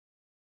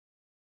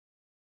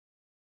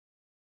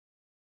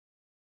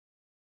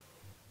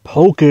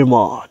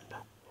Pokemon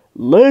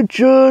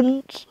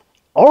Legends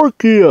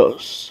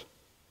Arceus.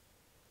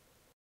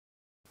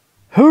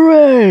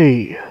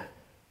 Hooray!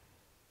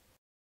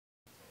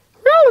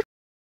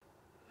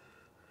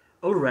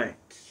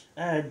 Alright,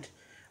 and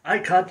I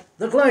caught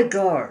the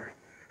Gligar.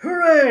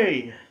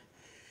 Hooray!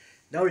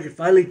 Now we can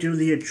finally do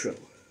the intro.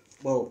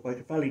 Well, I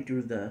can finally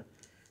do the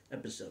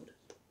episode.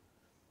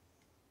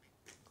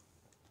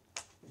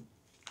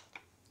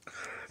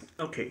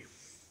 Okay.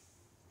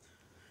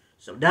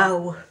 So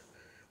now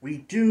we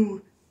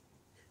do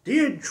the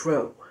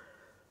intro.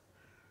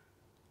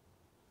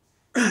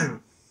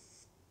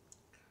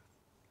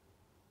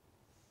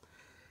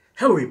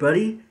 Hello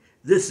everybody,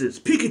 this is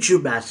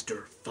Pikachu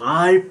Master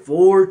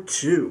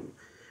 542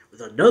 with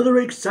another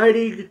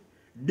exciting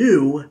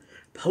new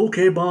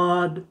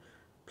Pokemon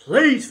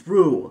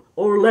playthrough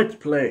or let's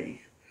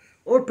play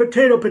or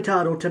potato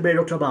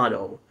tomato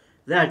tomato,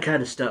 that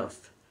kind of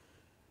stuff.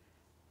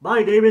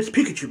 My name is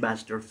Pikachu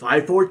Master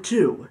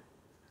 542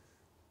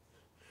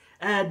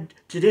 and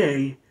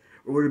today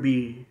we're going to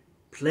be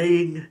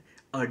playing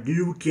a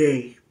new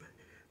game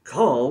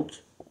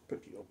called,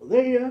 put it over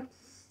there,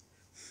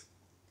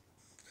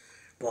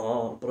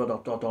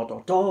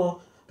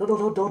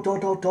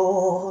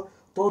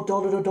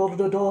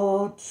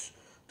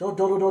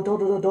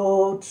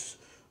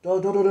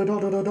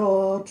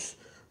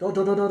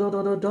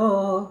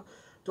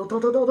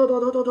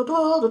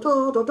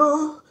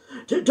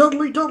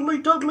 Dudley,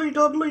 Dudley, Dudley,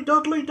 Dudley, Dudley,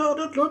 Dudley,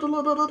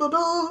 Dudley,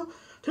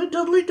 to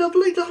Dudley,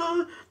 Dudley,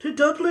 to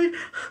Dudley,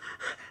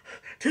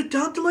 to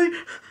Dudley,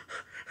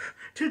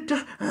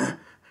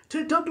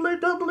 to Dudley,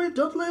 Dudley,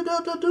 Dudley,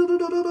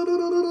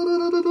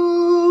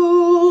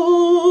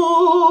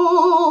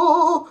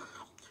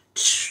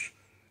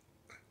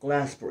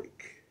 glass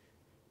break.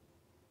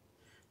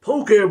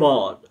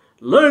 Pokemon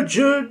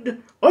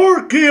Legend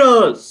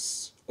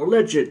Arceus or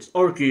Legends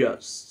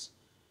Arceus.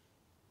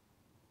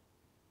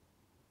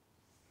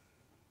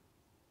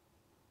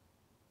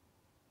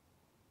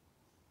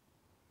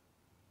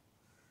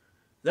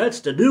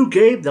 That's the new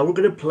game that we're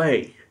going to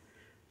play.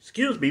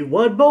 Excuse me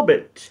one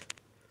moment.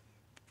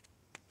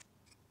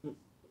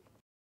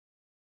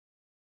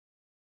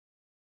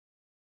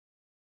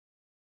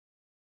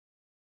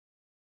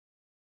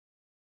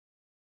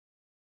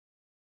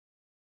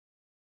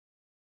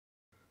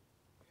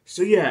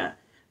 So yeah,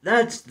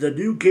 that's the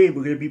new game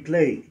we're going to be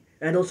playing.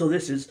 And also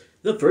this is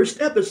the first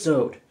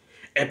episode.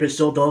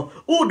 Episodio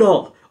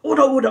uno.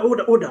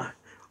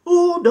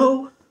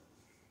 Uno.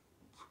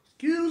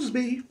 Excuse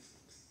me.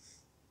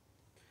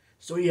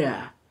 So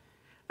yeah,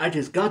 I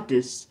just got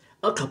this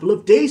a couple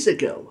of days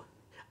ago.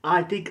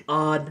 I think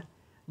on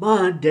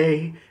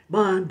Monday,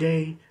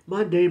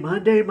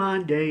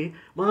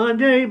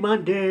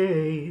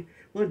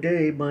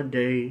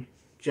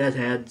 jazz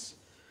hands.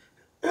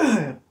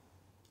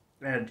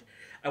 And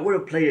I would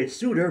have played it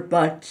sooner,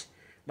 but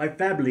my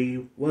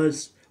family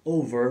was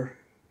over.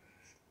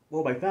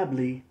 Well, my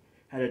family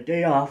had a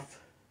day off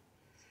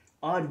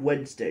on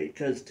Wednesday,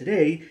 because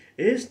today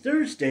is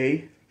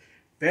Thursday,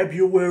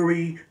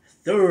 February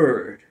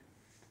 3rd.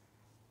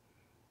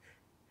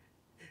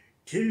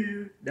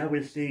 Now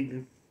we're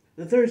singing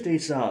the Thursday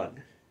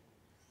song.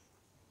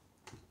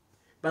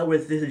 But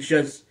with this is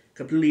just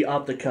completely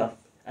off the cuff,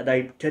 and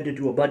I tend to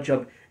do a bunch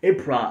of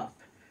improv.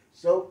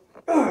 So,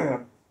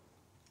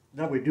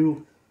 now we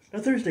do the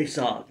Thursday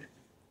song.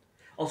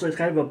 Also, it's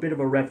kind of a bit of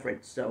a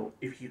reference, so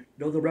if you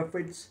know the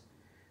reference,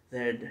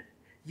 then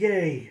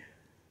yay!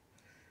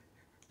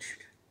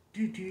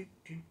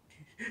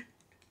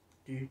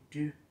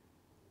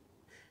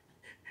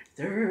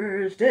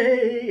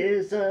 Thursday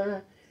is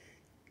a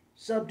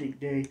something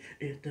day.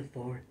 It's the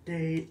fourth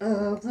day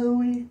of the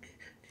week.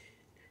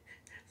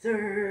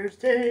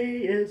 Thursday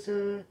is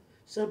a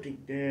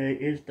something day.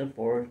 It's the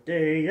fourth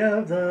day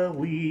of the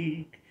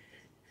week.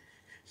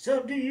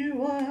 Something you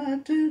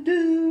want to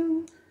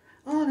do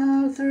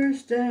on a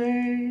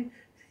Thursday.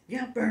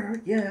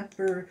 Yapper,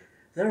 yapper.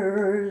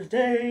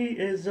 Thursday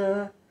is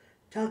a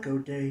taco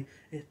day.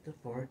 It's the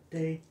fourth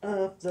day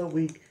of the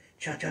week.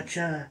 Cha cha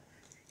cha.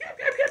 Yap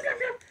yap yap yap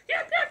yap.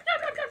 Yap yap yap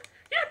yap yap.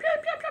 Yap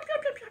yap yap yap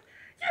yap yap.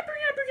 Yapper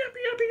yapper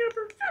yapper yapper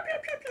yapper. Yap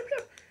yap yap yap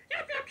yap.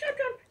 Yap yap yap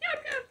yap. Yap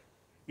yap.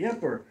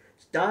 Yapper,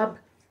 stop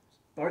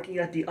barking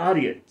at the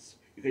audience.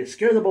 You're gonna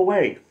scare them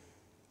away.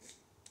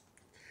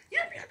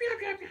 Yap yap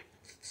yap yap yap.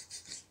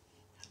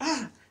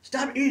 Ah,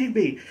 stop eating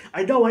me.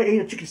 I know I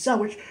ate a chicken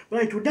sandwich,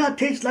 but I do not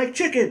taste like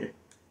chicken.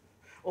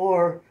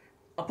 Or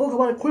a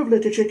Pokemon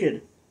equivalent to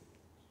chicken.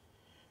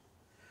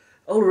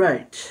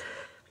 Alright,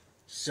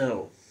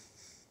 so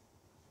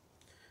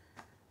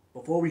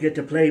before we get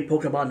to play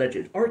Pokemon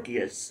Legend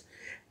Arceus,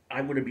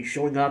 I'm going to be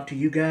showing off to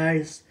you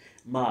guys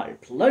my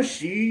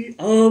plushie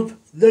of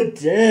the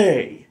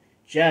day,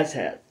 Jazz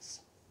Hands.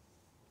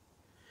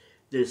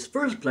 This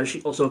first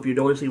plushie, also if you're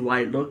noticing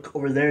why I look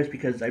over there, is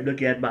because I'm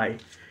looking at my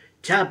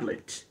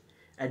tablet.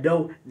 And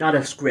no, not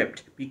a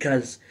script,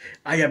 because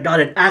I am not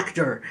an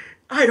actor.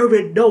 I don't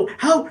even know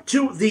how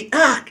to the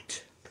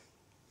act.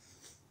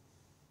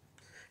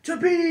 To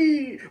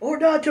be or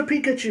not to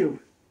Pikachu.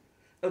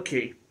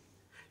 Okay,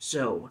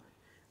 So,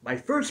 my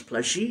first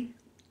plushie,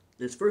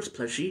 this first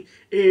plushie,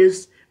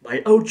 is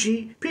my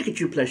OG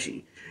Pikachu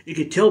plushie. You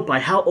can tell by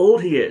how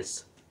old he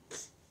is.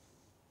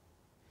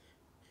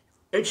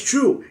 It's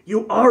true,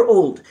 you are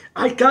old.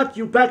 I got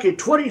you back in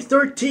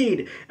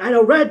 2013 at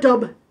a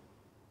random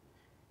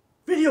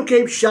video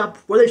game shop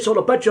where they sold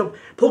a bunch of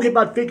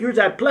Pokemon figures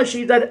and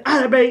plushies and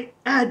anime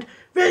and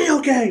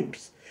video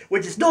games,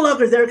 which is no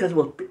longer there because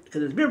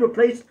it's been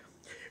replaced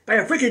by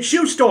a freaking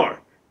shoe store.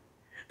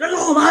 There's a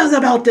whole lot of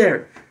them out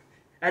there.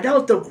 And that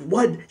was the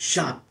one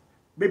shop,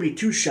 maybe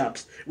two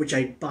shops, which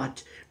I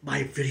bought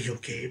my video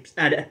games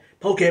and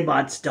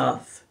Pokemon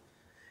stuff.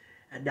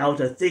 And now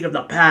it's a thing of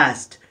the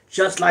past,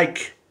 just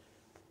like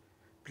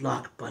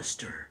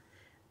Blockbuster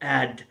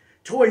and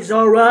Toys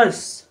R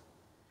Us.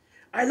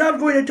 I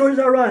love going to Toys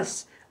R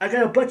Us. I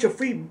got a bunch of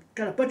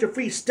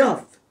free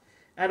stuff,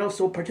 and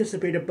also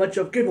participate in a bunch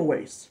of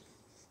giveaways.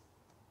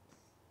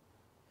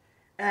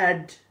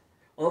 And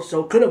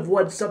also could have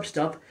won some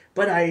stuff,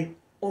 but I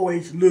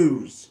always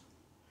lose.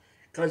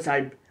 Because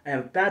I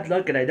have bad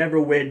luck and I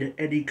never win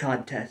any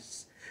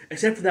contests.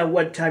 Except for that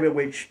one time in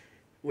which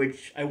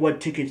I won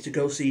tickets to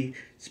go see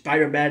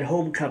Spider-Man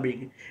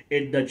Homecoming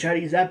in the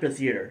Chinese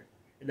amphitheater.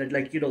 In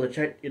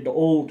the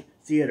old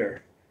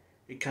theater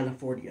in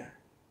California.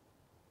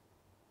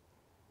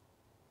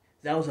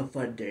 That was a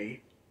fun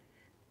day.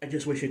 I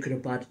just wish I could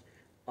have bought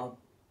a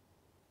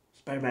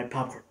Spider-Man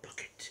popcorn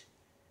bucket.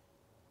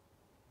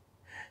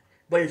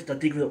 But it's the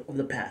thing of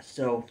the past,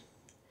 so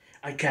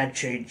I can't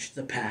change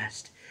the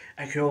past.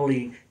 I can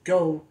only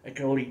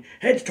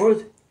head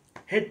towards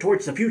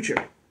the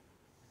future.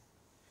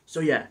 So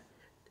yeah,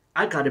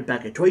 I got it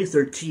back in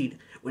 2013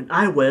 when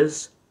I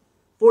was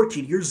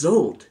 14 years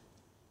old.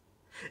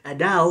 And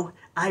now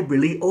I'm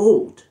really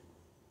old.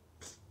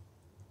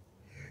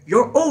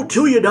 You're old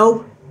too, you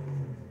know.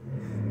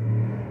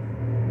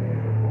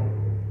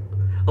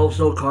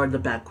 Also a car in the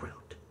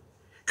background.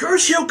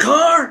 Curse you,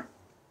 car!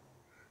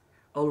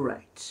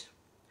 Alright.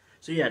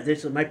 So yeah,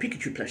 this is my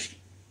Pikachu plushie.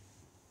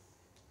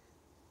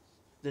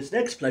 This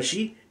next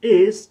plushie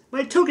is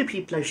my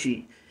Togepi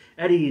plushie.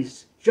 And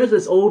he's just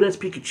as old as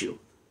Pikachu.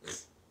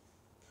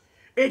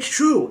 It's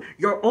true,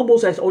 you're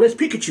almost as old as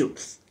Pikachu.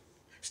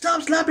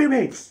 Stop slapping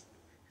me!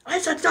 I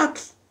said stop!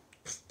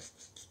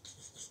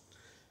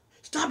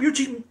 Stop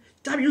using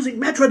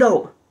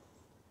metronome!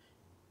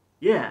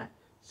 Yeah,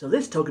 so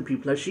this Togepi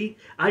plushie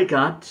I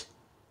got.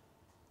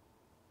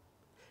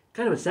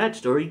 Kind of a sad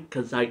story,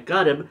 because I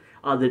got him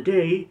on the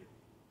day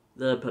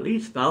the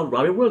police found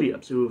Robin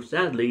Williams, who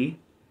sadly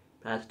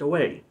passed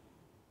away.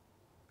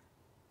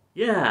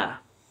 Yeah.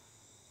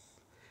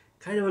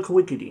 Kind of a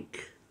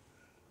coinkydink.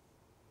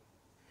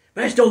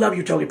 But I still love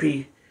you,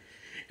 Togepi,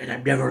 and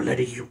I'm never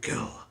letting you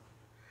go.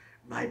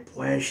 My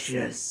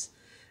precious,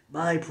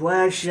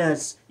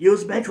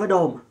 use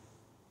metronome.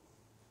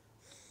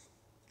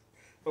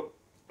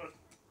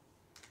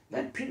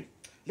 Let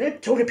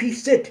Togepi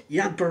sit,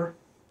 Yamper.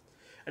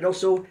 And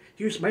also,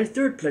 here's my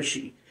third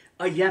plushie,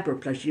 a Yamper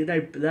plushie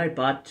that I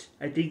bought,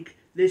 I think,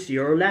 this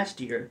year or last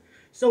year.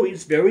 So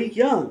he's very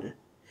young,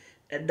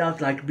 and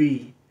not like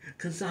me,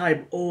 'cause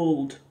I'm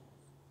old.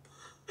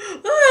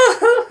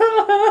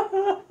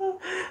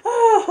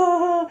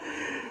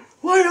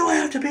 Why do I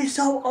have to be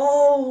so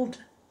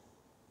old?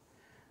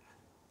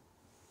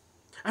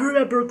 I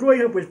remember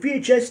growing up with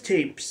VHS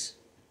tapes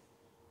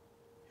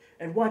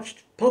and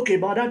watched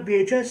Pokemon on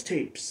VHS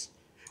tapes.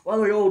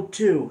 Well, I'm old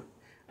too.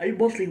 I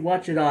mostly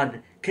watch it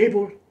on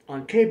cable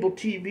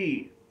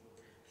TV.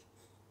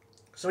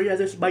 So yeah,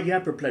 this is my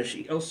Yamper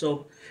plushie.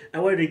 Also, I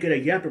wanted to get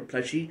a Yamper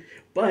plushie,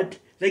 but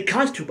they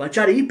cost too much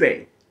on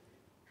eBay.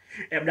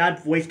 I'm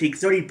not wasting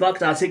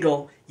 $30 on a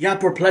single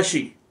Yamper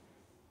plushie.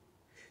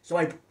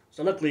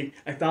 So luckily,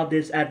 I found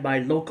this at my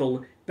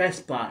local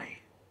Best Buy.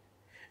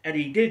 And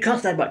it didn't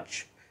cost that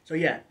much. So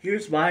yeah,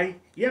 here's my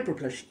Yamper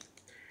plushie.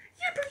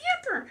 Yamper,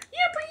 Yamper,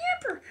 Yamper,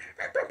 Yamper.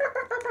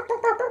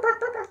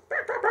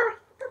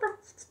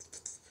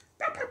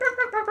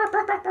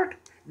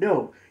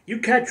 No, you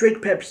can't drink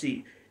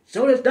Pepsi.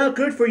 Soda's not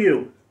good for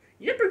you.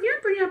 Yamper,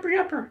 Yamper, Yamper,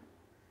 Yamper.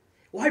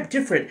 Well, I'm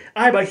different.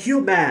 I'm a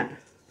human.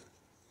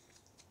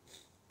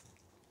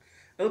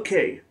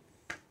 Okay.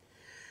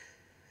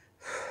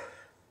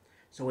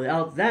 So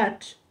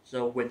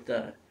with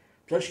the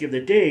plushie of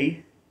the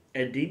day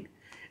ending,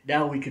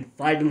 now we can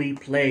finally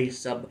play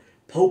some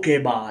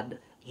Pokemon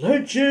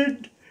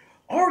Legend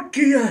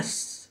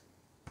Arceus.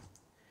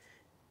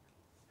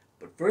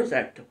 But first I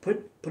have to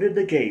put in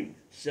the game.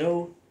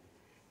 So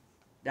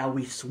now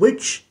we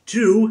switch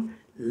to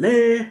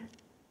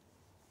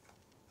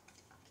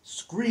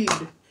screen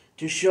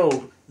to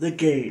show the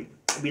game.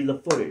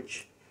 The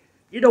footage.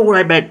 You know what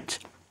I meant.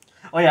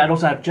 Oh yeah, I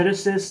also have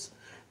Genesis.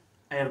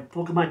 I have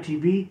Pokemon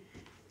TV.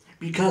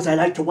 Because I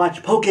like to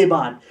watch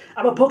Pokemon.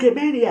 I'm a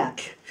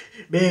Pokemaniac.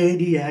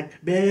 Maniac.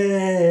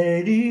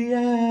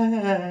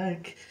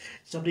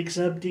 Something,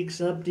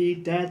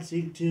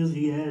 dancing till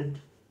the end.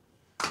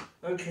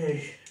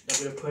 Okay, now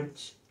I'm going to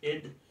put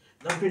in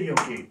the video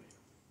game.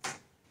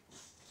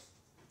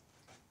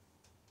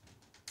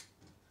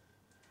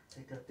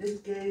 Take got this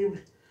game.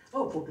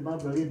 Oh,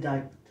 Pokemon Brilliant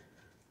Diamond.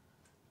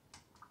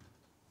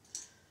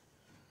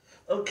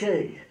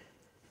 Okay.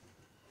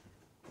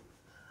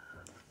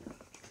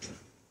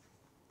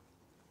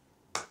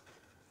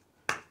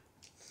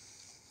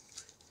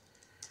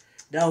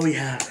 Now we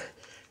have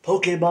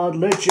Pokemon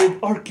Legend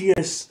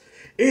Arceus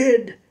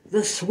in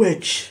the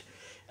Switch.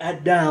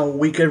 And now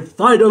we can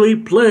finally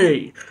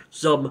play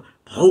some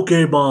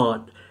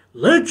Pokemon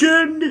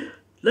Legends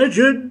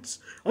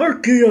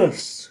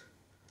Arceus.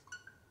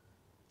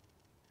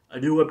 A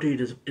new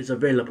update is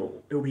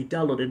available. It will be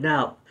downloaded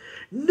now.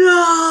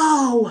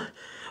 No!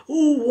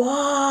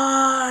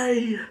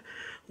 Why?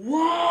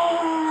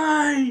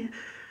 Why?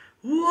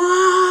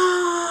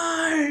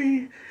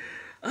 Why?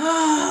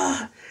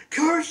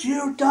 Curse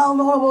you,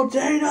 downloadable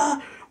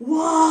data!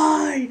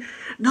 Why?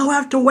 Now I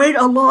have to wait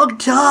a long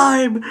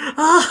time!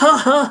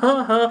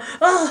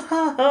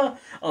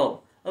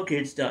 Oh, okay,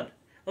 it's done.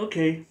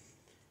 Okay,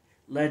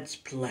 let's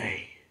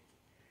play.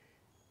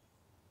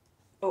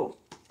 Oh,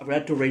 I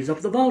forgot to raise up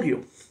the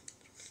volume.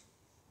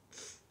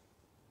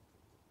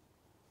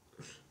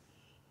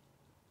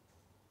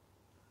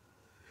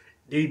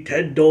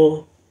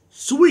 Nintendo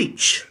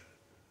Switch.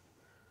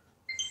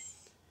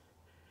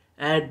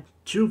 And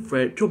two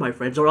of my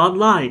friends are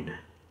online.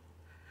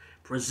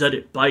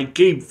 Presented by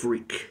Game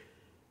Freak.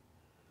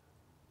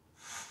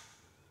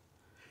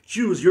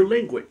 Choose your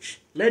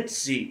language. Let's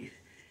see.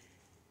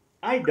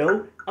 I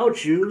know. I'll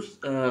choose.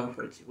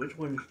 Let's see. Which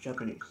one is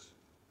Japanese?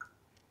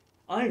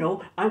 I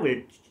know. I'm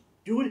gonna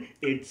do it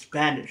in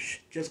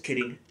Spanish. Just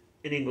kidding.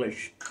 In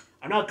English.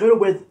 I'm not good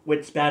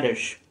with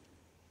Spanish.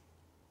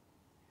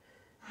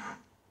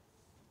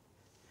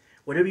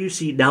 Whatever you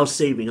see now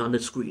saving on the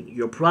screen,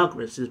 your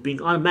progress is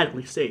being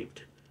automatically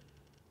saved.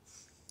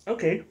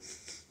 Okay.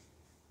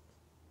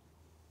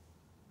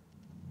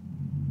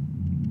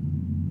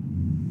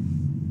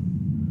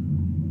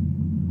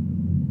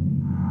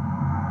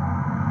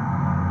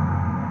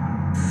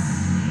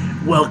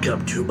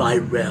 Welcome to my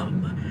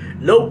realm,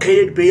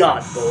 located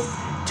beyond both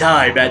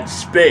time and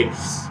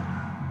space.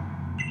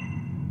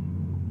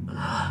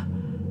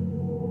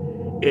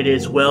 It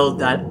is well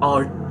that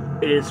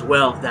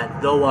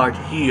thou art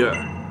here.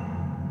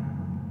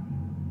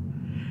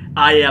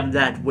 I am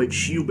that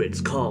which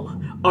humans call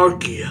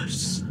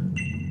Arceus.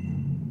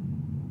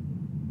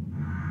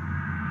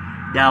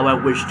 Now I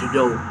wish to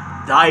know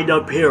thine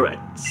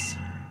appearance.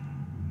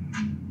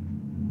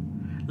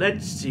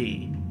 Let's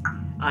see.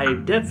 I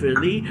am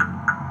definitely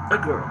a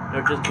girl.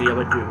 No, just kidding, I'm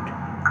a dude.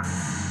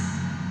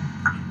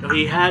 No,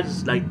 he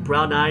has like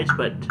brown eyes,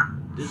 but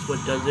this one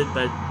doesn't,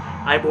 but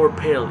I'm more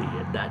paley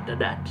than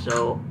that,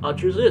 so I'll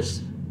choose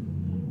this.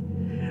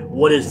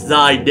 What is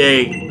thy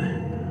name?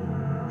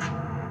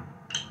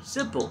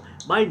 Simple.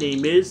 My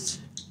name is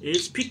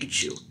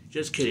Pikachu.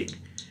 Just kidding.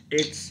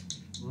 It's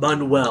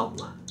Manuel.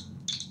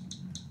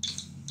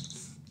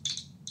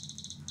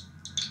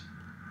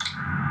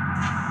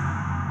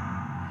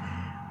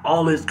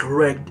 All is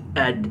correct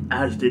and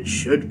as it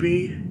should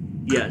be?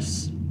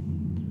 Yes.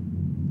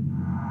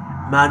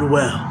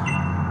 Manuel.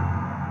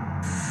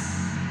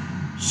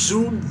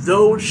 Soon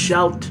thou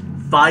shalt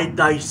find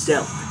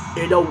thyself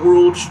in a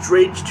world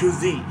strange to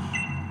thee.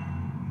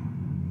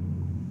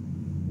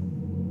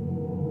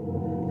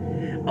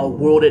 A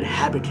world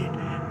inhabited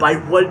by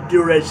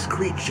wondrous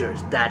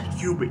creatures that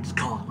humans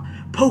call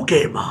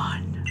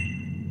Pokemon.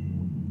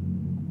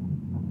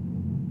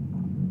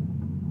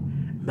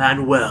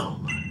 Manuel.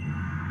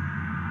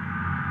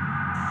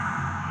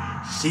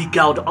 Seek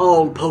out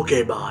all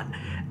Pokemon,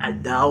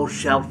 and thou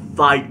shalt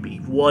find me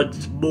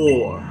once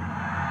more.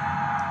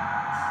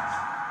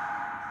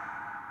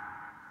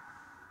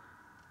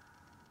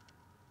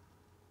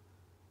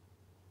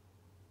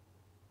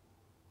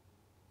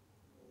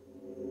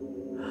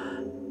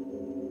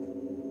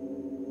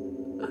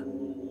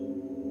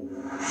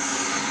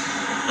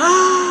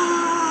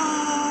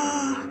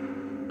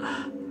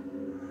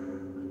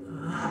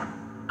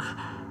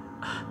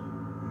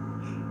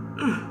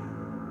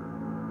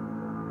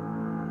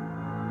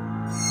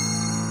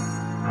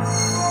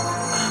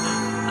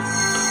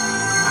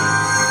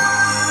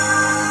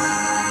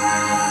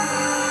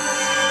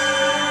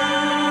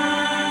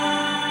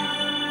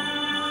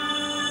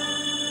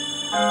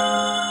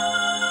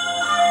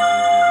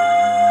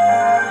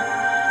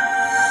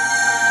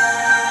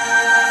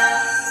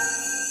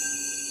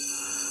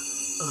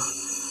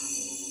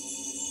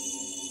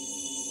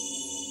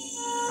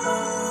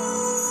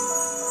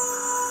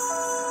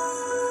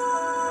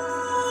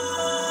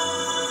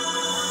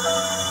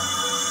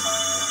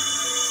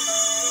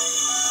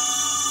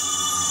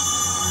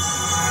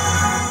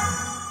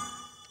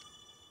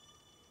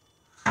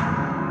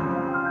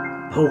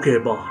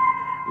 Pokemon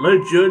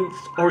Legends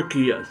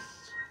Arceus.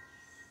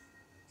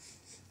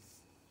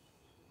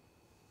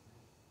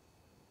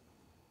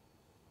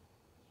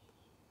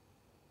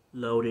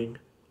 Loading,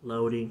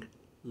 loading,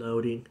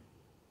 loading.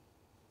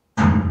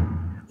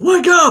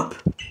 Wake up!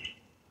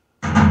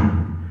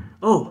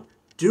 Oh,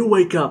 do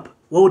wake up,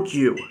 won't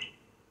you?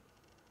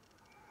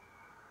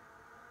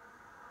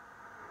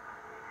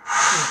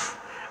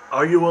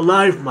 Are you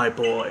alive, my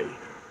boy?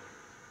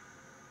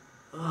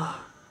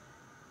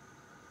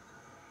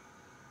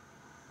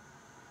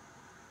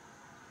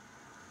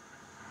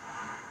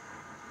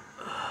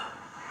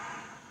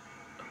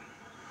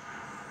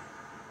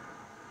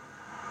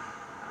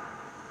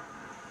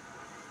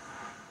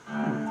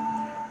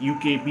 You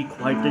gave me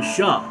quite the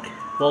shock,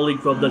 falling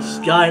from the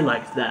sky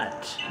like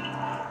that.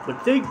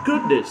 But thank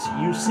goodness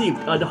you seemed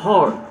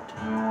unharmed.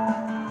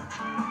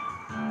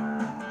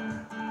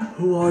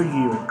 Who are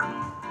you?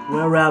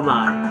 Where am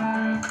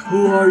I?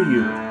 Who are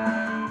you?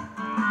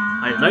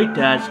 I'd like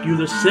to ask you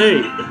the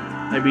same.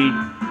 I mean,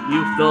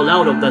 you fell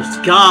out of the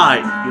sky,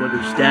 you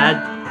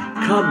understand?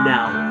 Come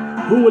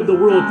now, who in the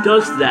world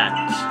does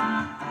that?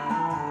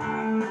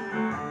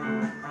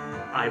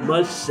 I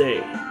must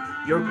say,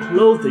 your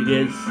clothing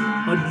is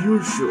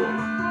unusual.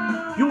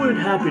 You wouldn't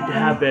happen to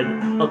have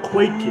an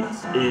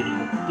acquaintance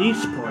in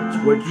these parts,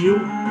 would you?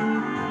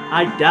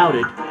 I doubt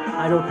it.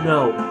 I don't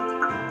know.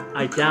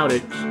 I doubt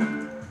it.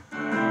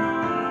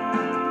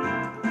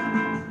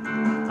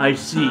 I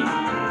see.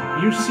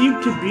 You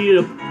seem to be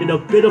in a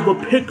bit of a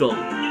pickle.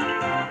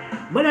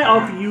 Might I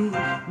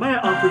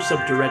offer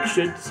some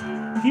directions?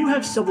 Do you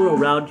have somewhere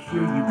around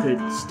here you could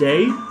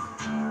stay?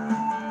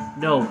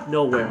 No,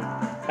 nowhere.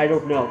 I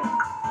don't know.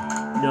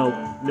 No,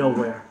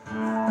 nowhere.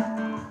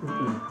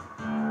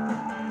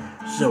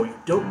 So you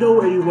don't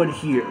know anyone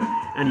here,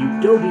 and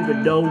you don't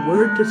even know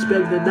where to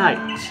spend the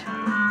night.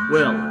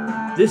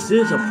 Well, this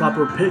is a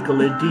proper pickle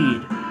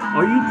indeed.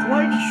 Are you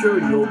quite sure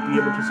you'll be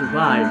able to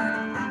survive?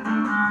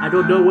 I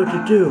don't know what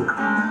to do.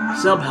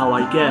 Somehow,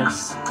 I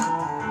guess.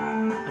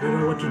 I don't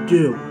know what to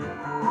do.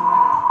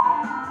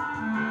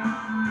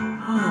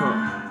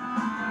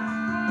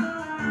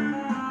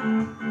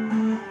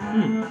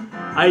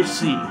 I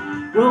see.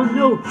 Well,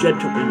 no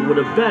gentleman would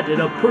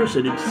abandon a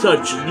person in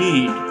such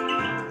need.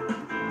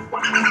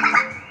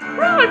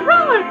 Run,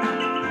 run!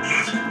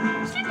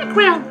 See the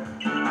ground.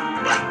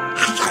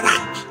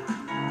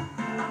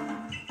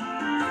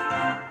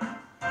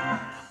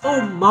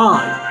 Oh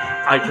my!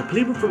 I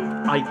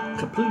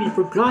completely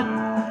forgot.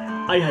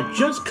 I had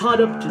just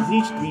caught up to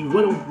these three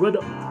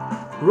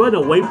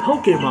runaway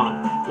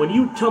Pokemon when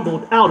you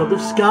tumbled out of the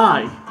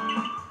sky.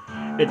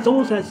 It's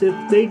almost as if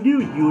they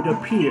knew you'd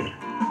appear.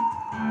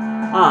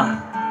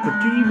 But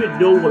do you even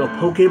know what a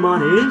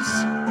Pokemon is?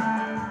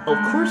 Of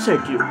course I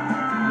do.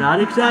 Not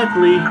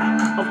exactly.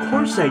 Of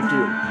course I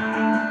do.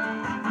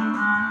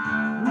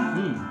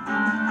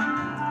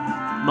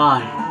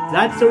 My,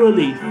 that's a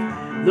relief.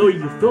 Though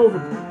you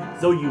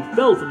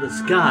fell from the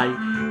sky,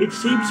 it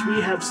seems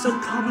we have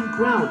some common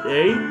ground,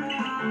 eh?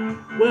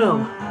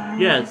 Well,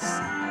 yes.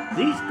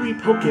 These three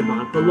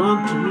Pokemon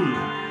belong to me.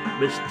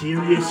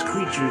 Mysterious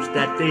creatures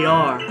that they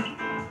are.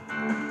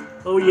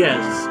 Oh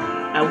yes.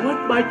 And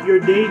what might your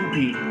name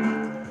be?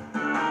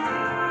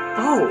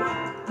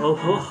 Oh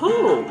ho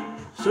ho!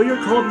 So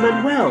you're called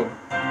Manuel.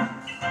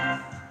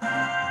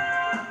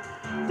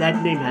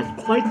 That name has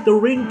quite the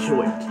ring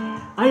to it.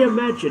 I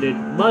imagine it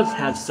must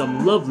have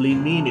some lovely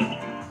meaning.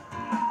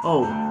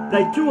 Oh,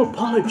 but I do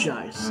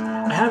apologize.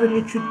 I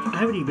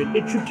haven't even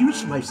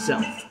introduced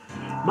myself.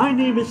 My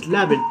name is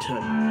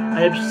Lamington.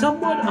 I am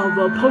somewhat of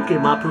a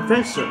Pokemon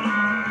professor.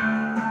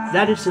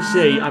 That is to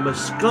say, I'm a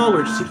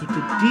scholar seeking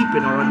to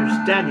deepen our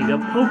understanding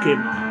of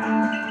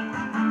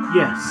Pokemon.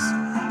 Yes,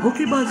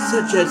 Pokemon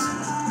such as,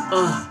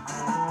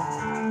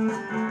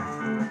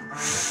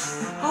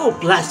 Oh,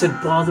 blasted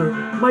bother!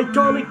 My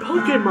darling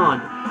Pokemon!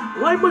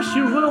 Why must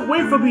you run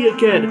away from me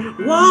again?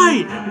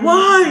 Why?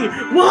 Why?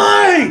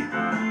 Why?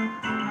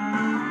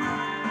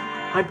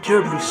 I'm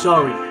terribly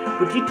sorry,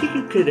 but do you think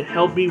you could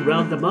help me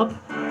round them up?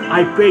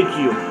 I beg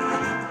you.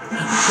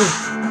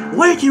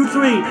 Wait, you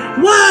three!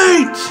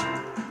 Wait!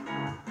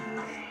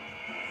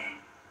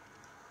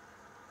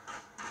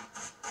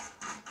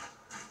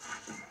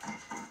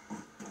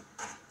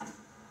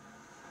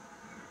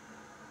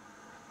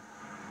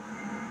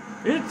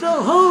 It's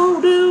a whole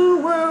new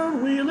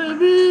world we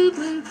live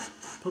in.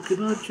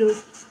 Pokemon joke.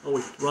 Oh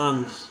wait,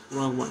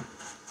 wrong one.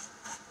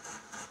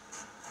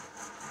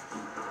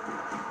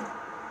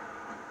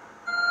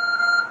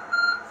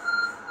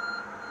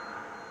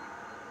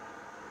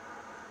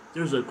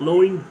 There's a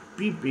glowing,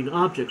 beeping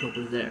object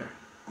over there.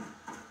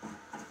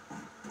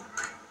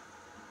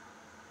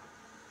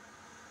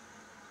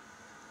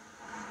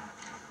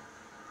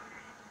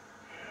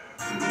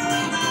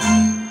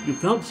 You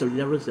found something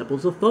that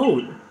resembles a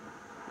phone.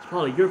 It's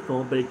probably your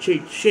phone, but it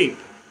changed shape.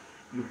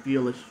 You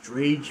feel a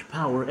strange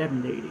power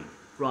emanating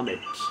from it.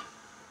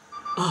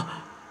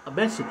 A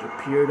message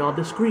appeared on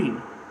the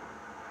screen.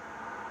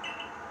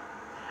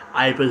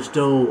 I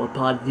bestow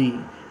upon thee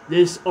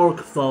this Arc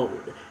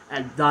Phone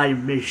and thy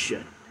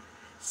mission.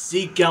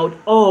 Seek out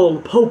all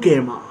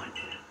Pokemon.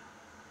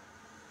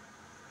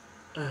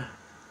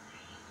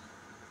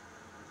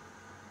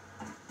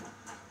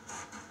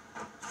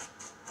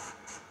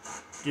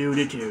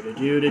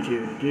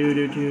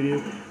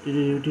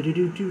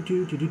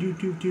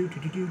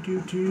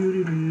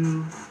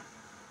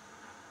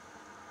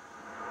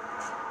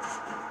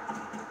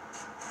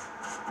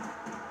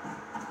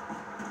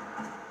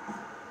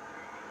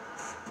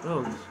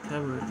 Oh, this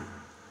camera.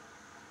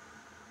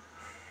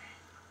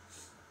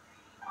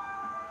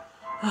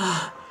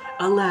 Ah,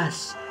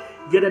 alas,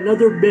 yet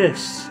another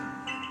miss.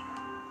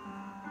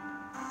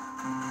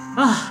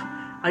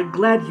 Ah, I'm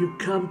glad you've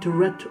come to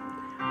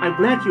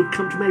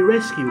my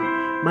rescue,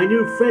 my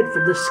new friend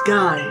from the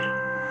sky.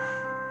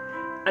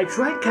 I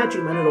tried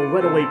catching my little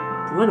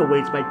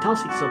runaways by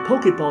tossing some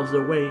Pokeballs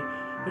their way,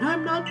 but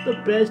I'm not the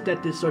best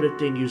at this sort of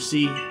thing, you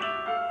see.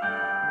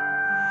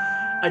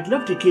 I'd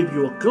love to give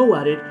you a go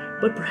at it,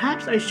 but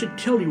perhaps I should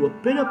tell you a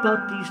bit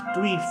about these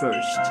three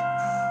first.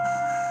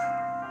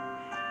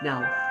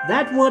 Now,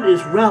 that one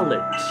is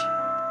Rowlet.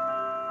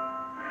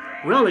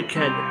 Rowlet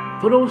can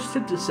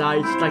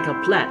photosynthesize like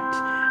a plant,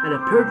 and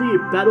apparently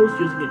it battles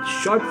using its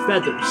sharp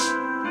feathers.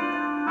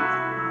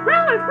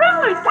 Rowlet,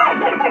 Rowlet!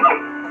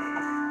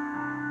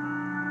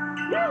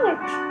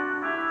 Rowlet!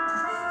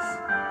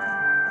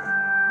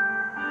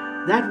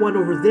 That one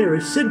over there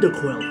is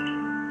Cyndaquil.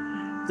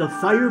 The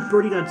fire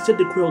burning on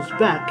Cyndaquil's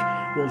back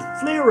will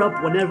flare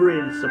up whenever it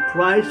is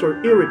surprised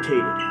or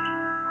irritated.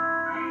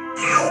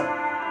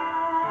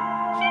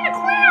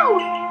 Cyndaquil!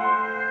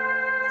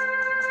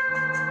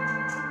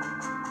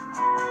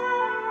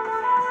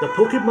 The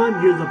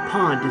Pokemon near the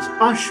pond is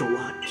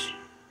Oshawott.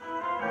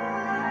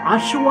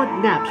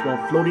 Oshawott naps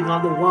while floating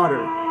on the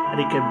water, and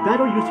it can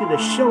battle using the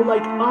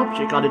shell-like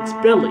object on its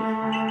belly.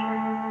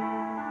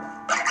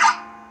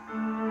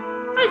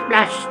 Ice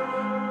Splash!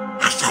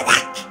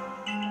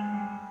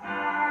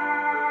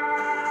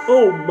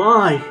 Oh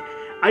my!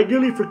 I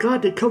nearly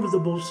forgot to cover the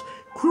most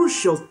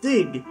crucial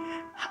thing,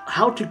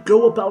 how to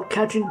go about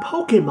catching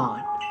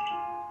Pokemon.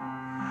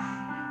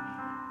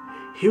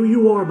 Here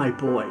you are, my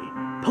boy,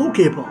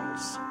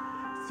 Pokeballs.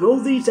 Throw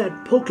these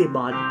at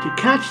Pokemon to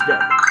catch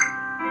them.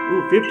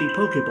 Ooh, 50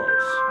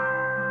 Pokeballs.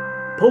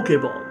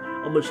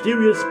 Pokeball, a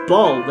mysterious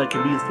ball that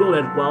can be thrown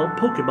at wild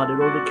Pokemon in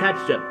order to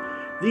catch them.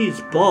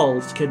 These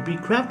balls can be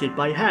crafted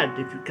by hand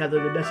if you gather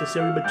the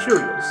necessary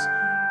materials.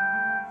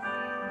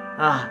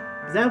 Ah,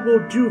 that will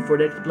do for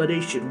an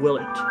explanation, will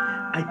it?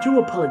 I do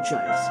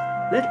apologize.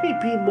 Let me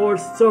be more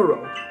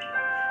thorough.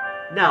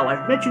 Now,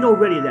 I've mentioned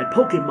already that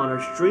Pokemon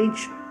are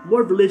strange,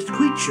 marvelous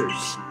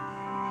creatures.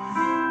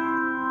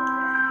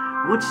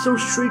 What's so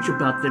strange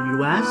about them,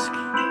 you ask?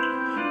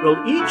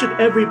 Well, each and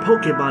every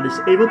Pokemon is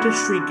able to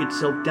shrink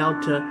itself down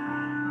to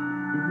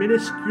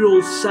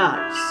minuscule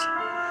size.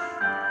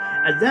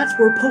 And that's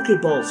where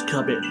Pokeballs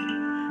come in.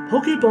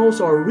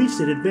 Pokeballs are a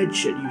recent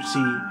invention, you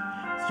see.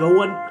 Throw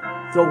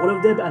one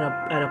of them at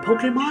a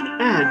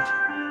Pokemon and,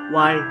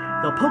 why,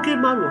 the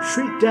Pokemon will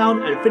shrink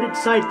down and fit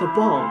inside the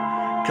ball,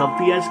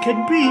 comfy as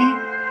can be,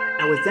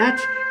 and with that,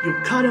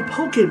 you've caught a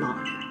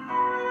Pokemon.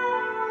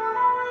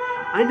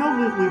 I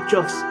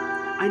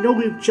know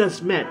we've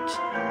just met,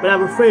 but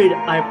I'm afraid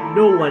I have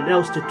no one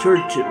else to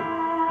turn to.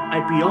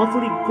 I'd be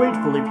awfully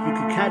grateful if you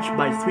could catch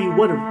my three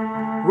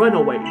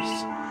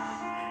runaways.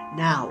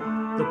 Now,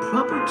 the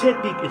proper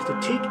technique is to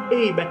take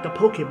aim at the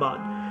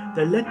Pokemon,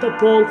 then let the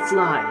ball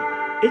fly.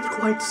 It's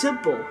quite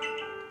simple,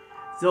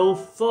 though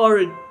far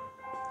it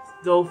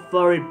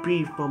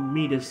be from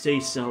me to say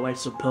so, I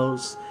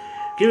suppose,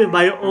 given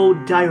my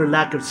own dire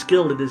lack of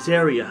skill in this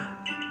area.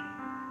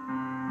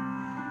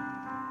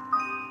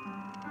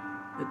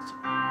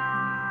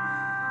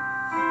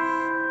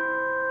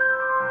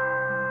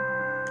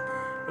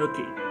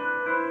 Okay.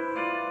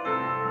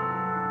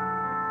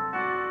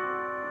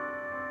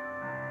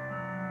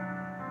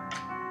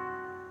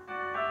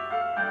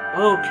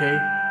 Okay.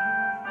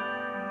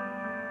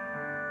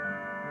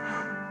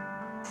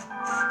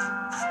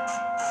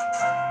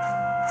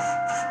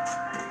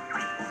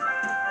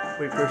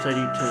 Wait, first I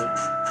need to...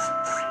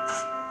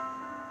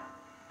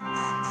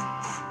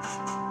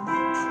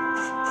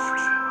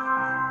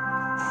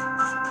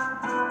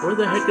 Where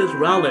the heck is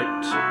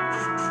Rowlet?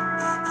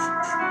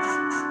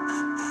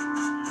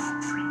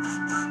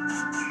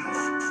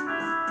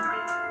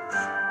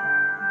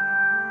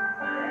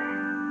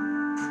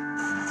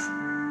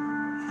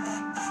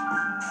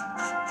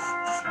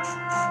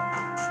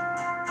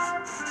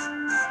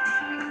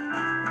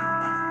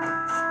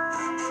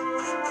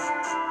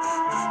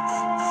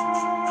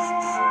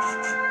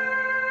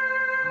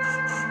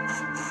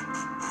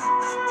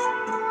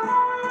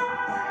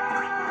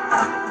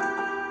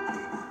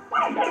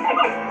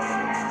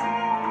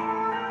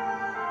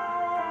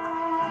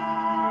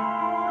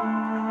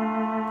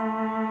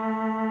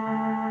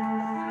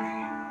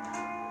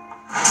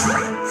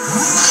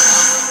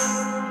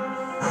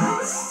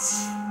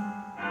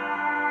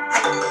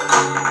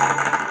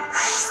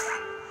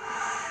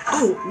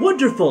 Oh,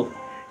 wonderful!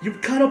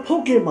 You've caught a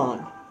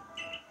Pokemon!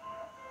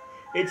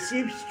 It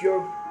seems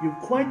you've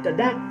quite the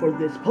knack for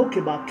this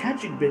Pokemon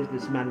catching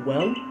business,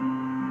 Manuel.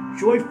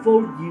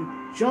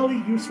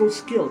 Jolly useful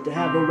skill to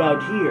have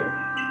around here.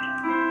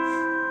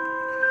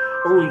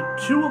 Only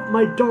 2 of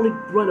my darling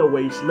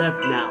runaways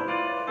left now.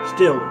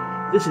 Still,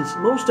 this is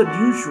most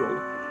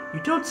unusual. You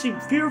don't seem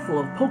fearful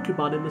of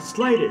Pokemon in the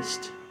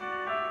slightest.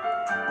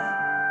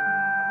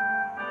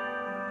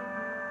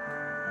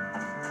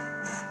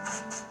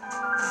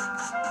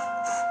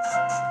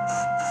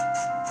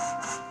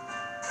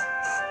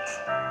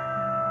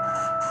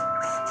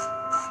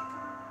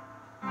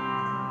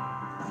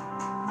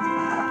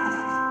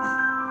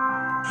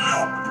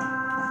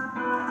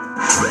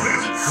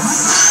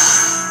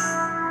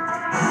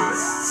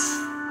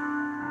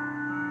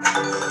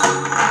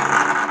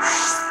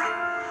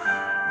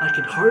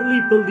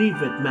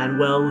 believe it,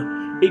 Manuel.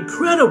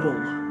 Incredible!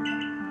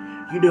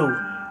 You know,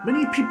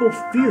 many people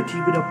fear to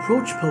even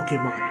approach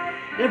Pokemon.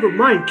 Never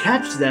mind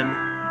catch them.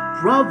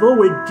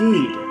 Bravo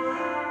indeed.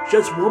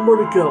 Just one more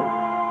to go.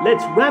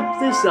 Let's wrap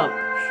this up.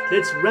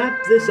 Let's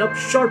wrap this up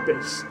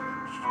sharpish,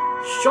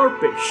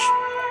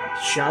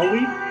 shall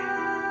we?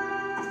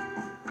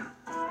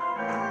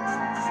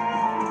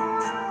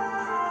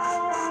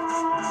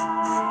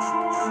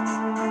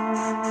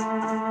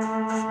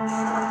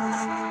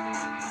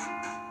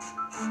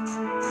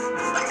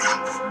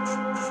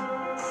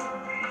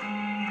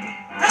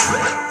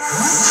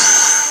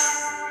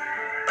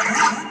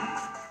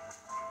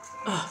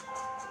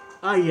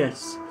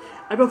 Yes.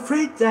 I'm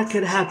afraid that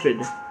can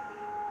happen.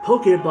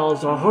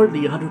 Pokeballs are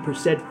hardly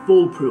 100%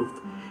 foolproof.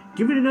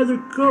 Give it another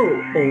go,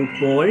 old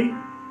boy.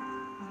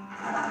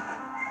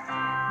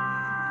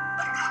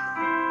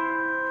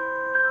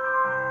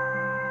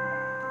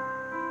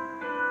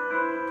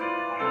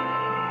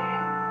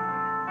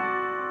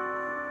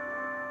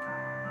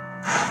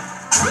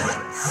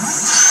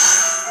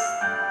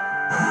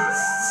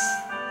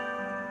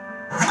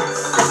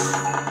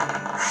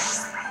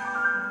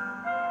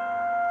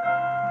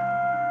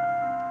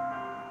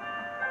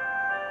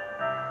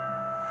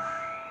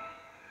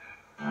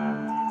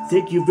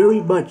 Thank you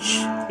very much,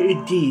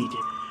 indeed.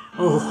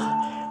 Oh,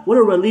 what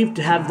a relief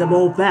to have them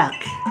all back.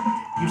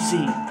 You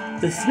see,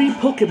 the 3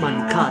 Pokemon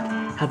you caught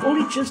have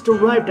only just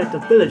arrived at the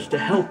village to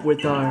help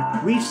with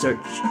our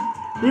research.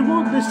 They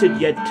won't listen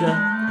yet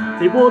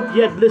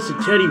listen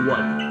to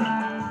anyone.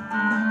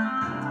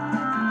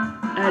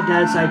 And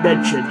as I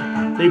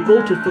mentioned, they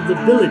bolted from the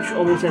village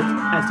almost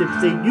as if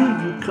they knew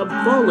you'd come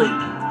falling.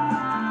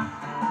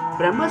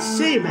 But I must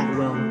say,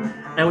 Manuel,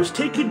 I was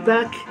taken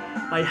back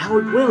by how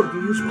well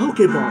you use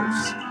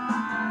Pokeballs.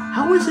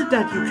 How is it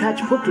that you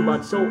catch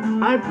Pokemon so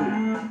idly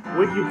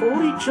when you've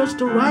only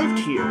just arrived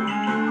here?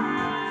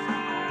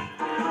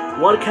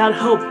 One can't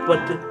help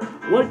but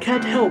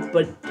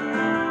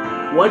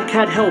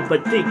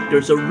think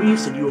there's a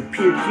reason you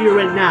appeared here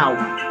and now.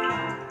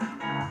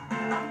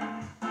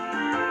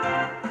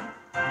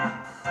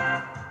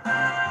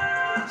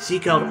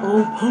 Seek out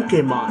all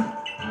Pokemon.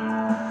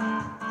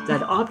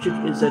 That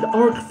object is an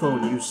ARC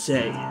phone, you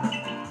say.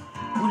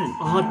 What an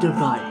odd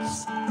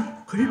device.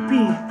 Could it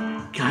be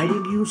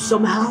guiding you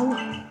somehow?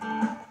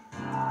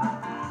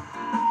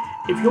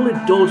 If you'll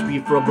indulge me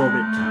for a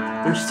moment,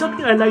 there's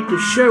something I'd like to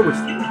share with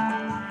you.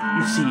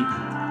 You see,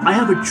 I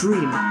have a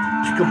dream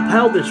to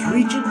compile this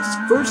region's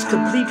first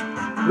complete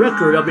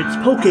record of its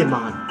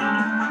Pokemon.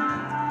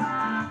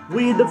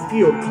 We in the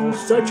field call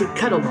such a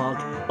catalog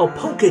a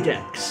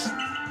Pokédex.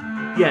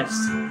 Yes,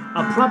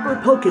 a proper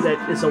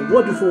Pokédex is a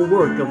wonderful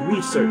work of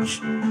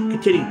research,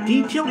 containing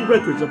detailed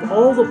records of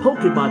all the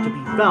Pokemon to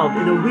be found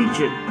in a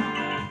region.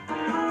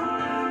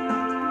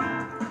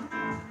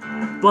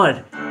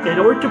 But, in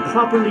order to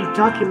properly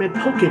document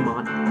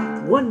Pokemon,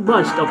 one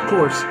must, of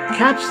course,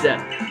 catch them.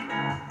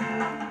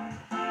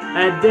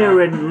 And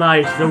therein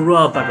lies the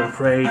rub, I'm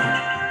afraid.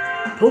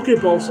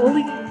 Pokeballs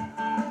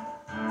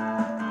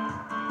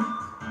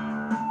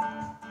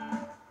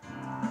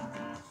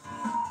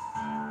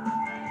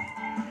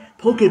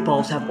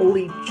have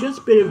only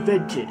just been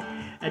invented,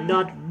 and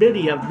not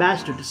many have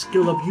mastered the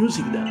skill of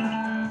using them.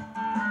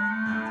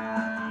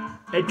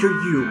 Enter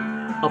you,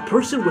 a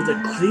person with a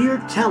clear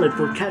talent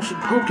for catching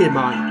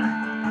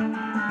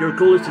Pokemon. Your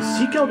goal is to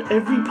seek out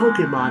every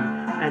Pokemon,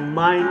 and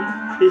mine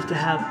is to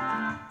have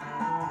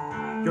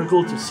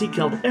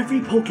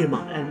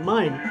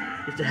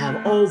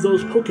all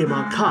those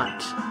Pokemon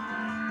caught.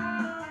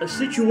 A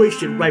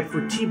situation ripe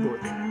for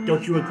teamwork,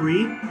 don't you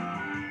agree?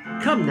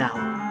 Come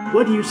now,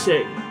 what do you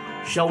say?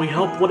 Shall we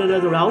help one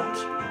another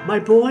out, my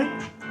boy?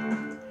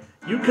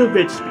 You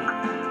convinced me.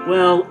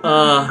 Well,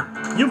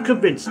 you've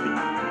convinced me.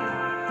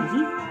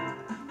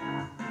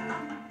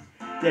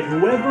 Then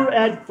whoever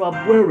and from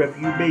wherever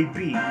you may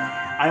be,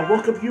 I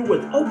welcome you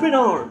with open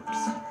arms.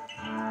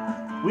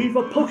 We've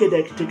a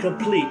Pokédex to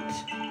complete.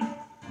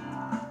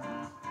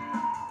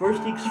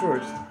 First things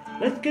first,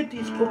 let's get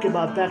these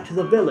Pokemon back to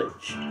the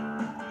village.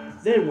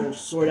 Then we'll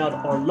sort out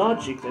our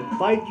logic and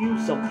find you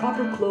some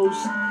proper clothes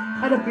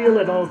and a meal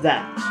and all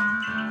that.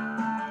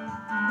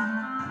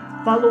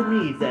 Follow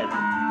me, then.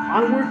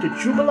 Onward to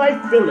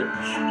Jubilife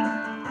Village.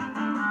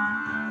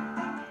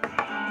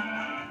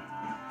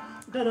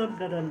 Da-dum,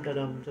 da-dum,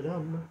 da-dum,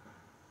 da-dum.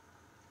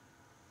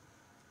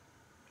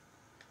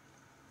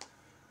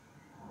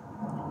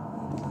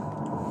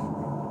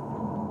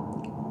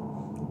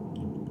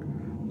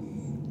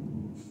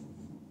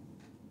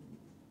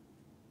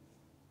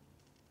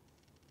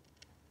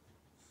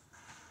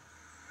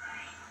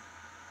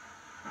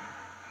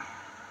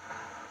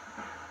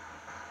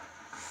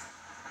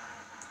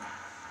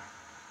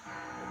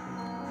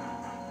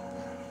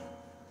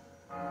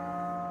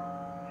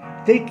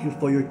 Thank you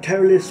for your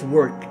tireless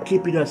work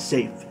keeping us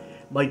safe,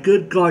 my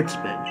good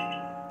guardsmen.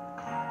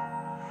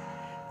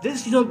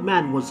 This young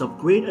man was of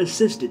great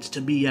assistance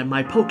to me and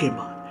my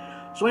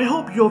Pokemon, so I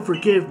hope you'll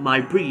forgive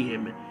my bringing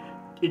him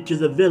into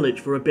the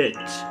village for a bit.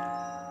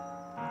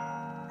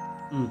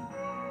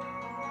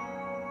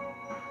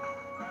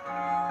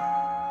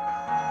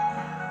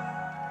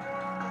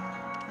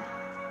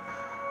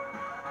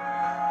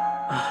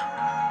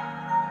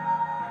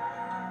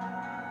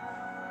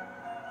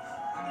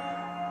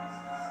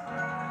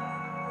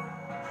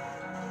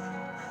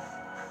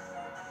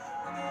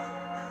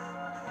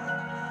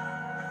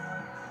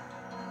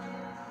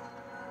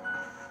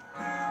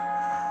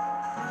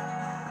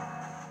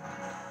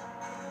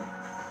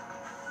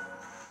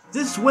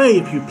 This way,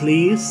 if you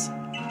please.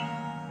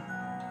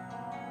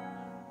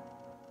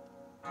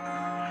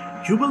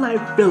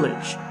 Jubilife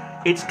Village.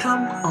 It's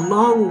come a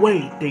long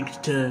way thanks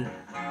to...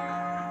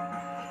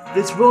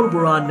 This road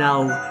we're on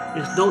now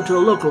is known to the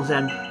locals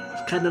and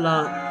it's kind of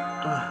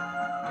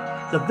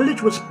the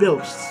village was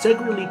built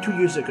secretly 2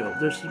 years ago.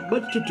 There's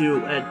much to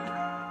do and...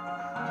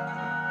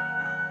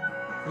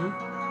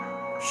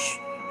 Shh,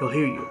 he'll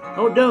hear you.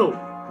 Oh no!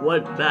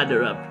 What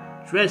manner of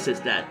dress is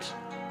that?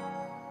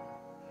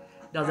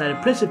 Now that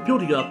impressive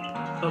building up...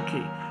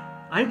 Okay,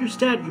 I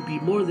understand you'd be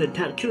more than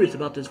tad curious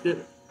about this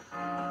village.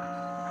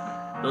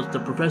 Does the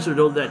professor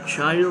know that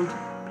child?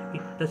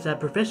 Does that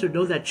professor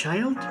know that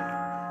child?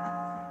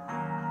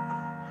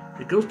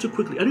 It goes too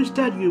quickly.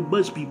 Understand you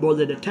must be more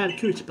than a tad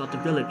curious about the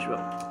village, bro.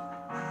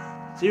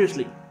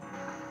 Seriously.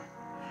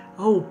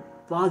 Oh,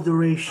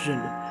 botheration.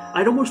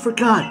 I'd almost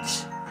forgot.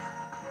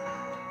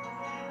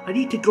 I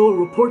need to go and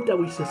report that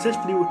we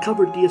successfully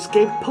recovered the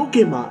escaped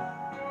Pokemon.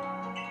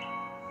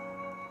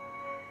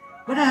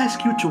 Might I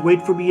ask you to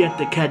wait for me at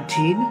the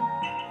canteen?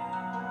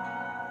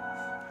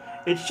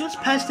 It's just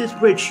past this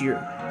bridge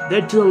here,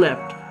 then to the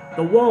left.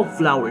 The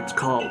Wallflower it's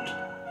called.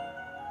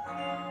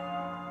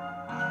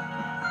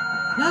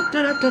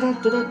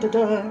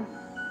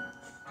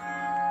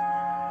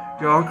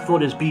 Your arc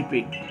phone is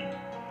beeping.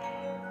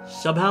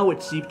 Somehow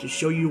it seems to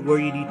show you where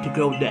you need to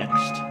go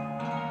next.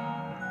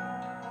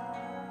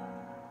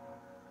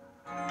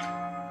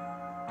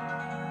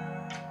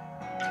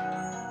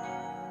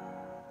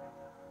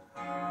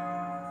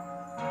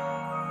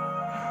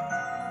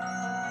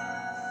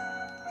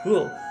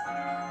 Cool.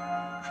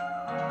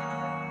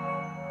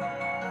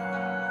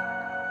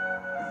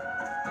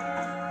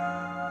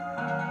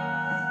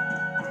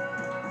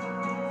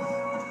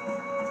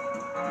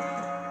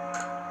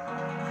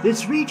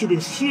 This region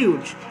is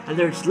huge, and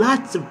there's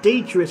lots of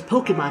dangerous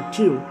Pokemon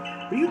too.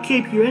 But you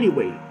came here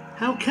anyway.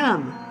 How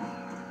come?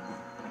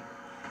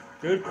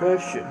 Good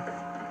question.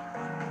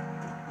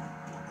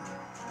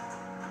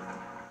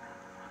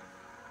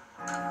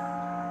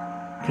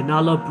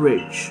 Canala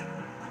Bridge.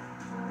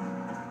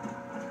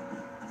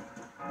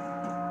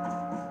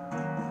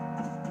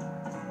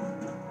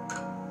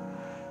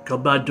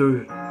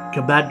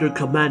 Commander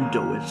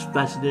Commando is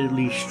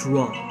fascinatingly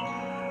strong.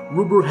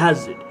 Rumor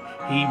has it,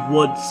 he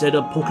once set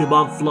a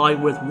Pokemon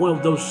flying with one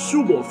of those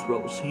sumo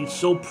throws he's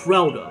so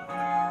proud of.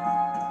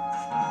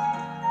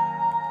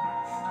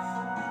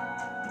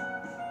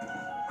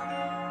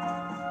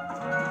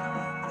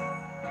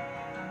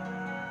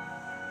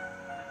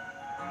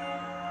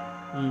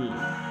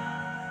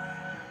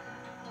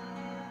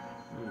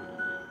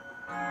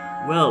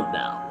 Well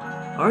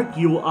now, aren't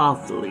you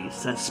awfully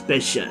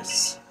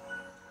suspicious?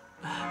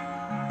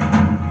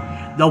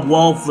 The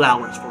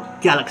Wallflowers for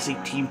Galaxy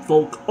Team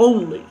folk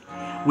only.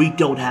 We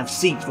don't have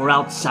seats for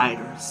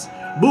outsiders.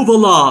 Move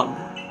along!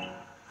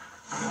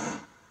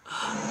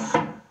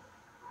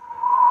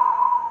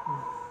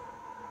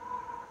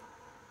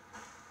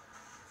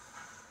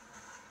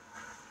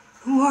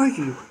 Who are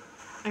you?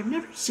 I've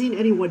never seen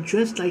anyone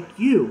dressed like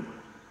you.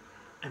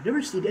 I've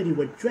never seen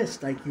anyone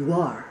dressed like you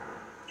are.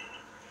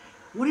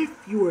 What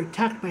if you were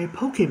attacked by a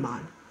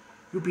Pokemon?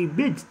 You'd be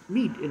meat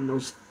in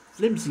those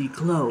flimsy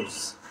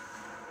clothes.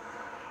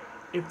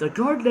 If the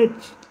guard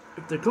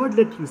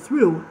let you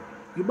through,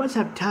 you must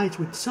have ties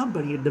with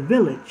somebody in the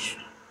village.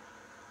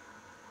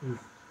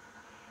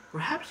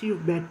 Perhaps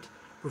you've met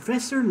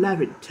Professor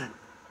Lavington.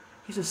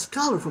 He's a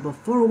scholar from a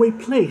faraway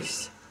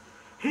place.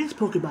 His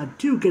Pokemon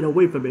do get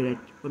away from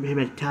him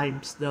at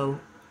times, though.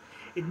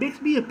 It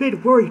makes me a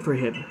bit worried for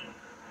him.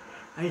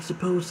 I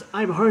suppose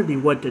I'm hardly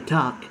one to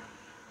talk.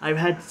 I've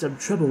had some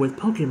trouble with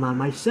Pokemon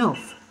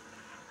myself.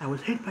 I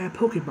was hit by a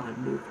Pokemon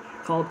move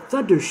called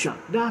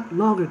Thundershock not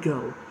long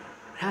ago.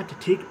 I had to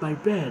take my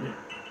bed.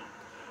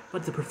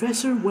 But the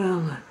professor,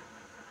 well,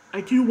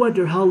 I do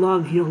wonder how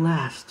long he'll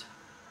last.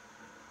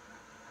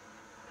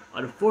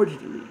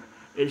 Unfortunately,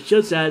 it's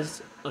just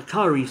as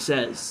Akari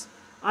says.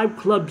 I'm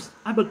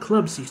a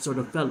clumsy sort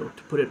of fellow,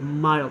 to put it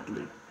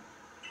mildly.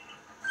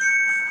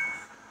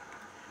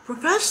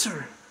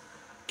 Professor!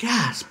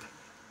 Gasp!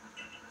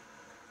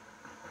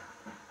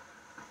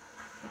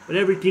 But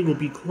everything will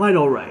be quite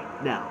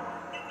alright now.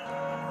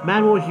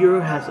 Manuel here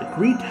has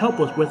agreed to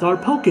help us with our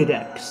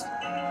Pokédex.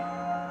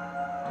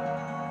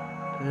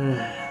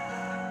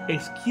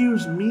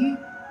 Excuse me?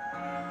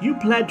 You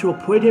plan to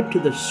appoint him to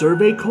the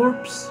Survey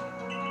Corps?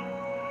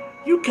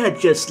 You can't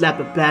just slap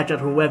a badge on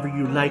whoever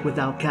you like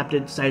without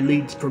Captain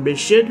Silene's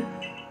permission.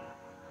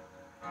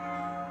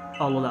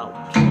 I'll allow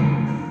it.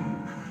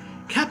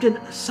 Captain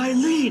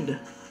Silene!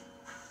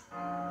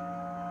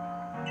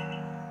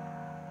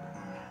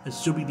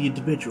 Assuming the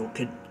individual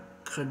can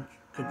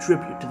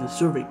contribute to the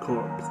Survey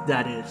Corps,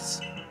 that is.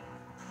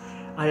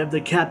 I am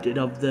the captain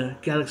of the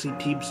Galaxy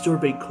Team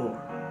Survey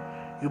Corps.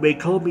 You may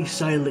call me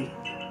Silene.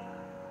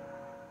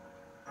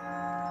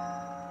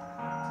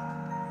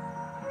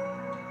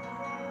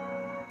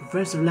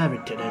 Professor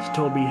Lavington has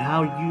told me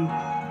how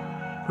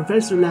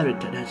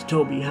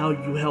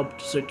you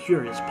helped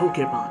secure his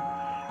Pokemon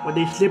when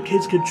they slipped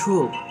his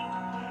control.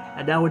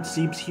 and now it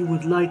seems he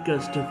would like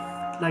us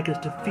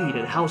to feed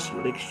and house you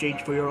in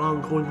exchange for your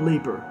ongoing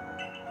labor.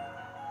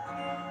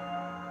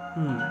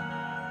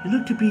 You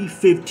look to be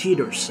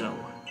 15 or so.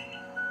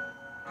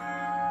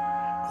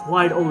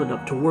 Quite old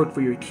enough to work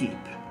for your keep,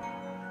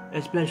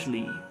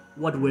 especially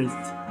one with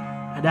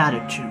an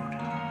attitude.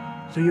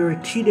 So you're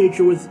a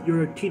teenager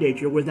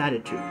with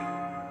attitude.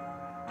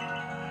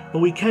 But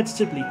we can't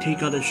simply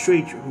take on a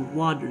stranger who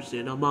wanders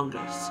in among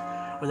us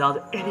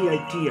without any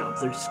idea of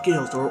their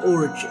skills or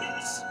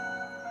origins.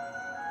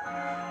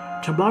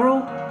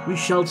 Tomorrow, we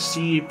shall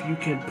see if you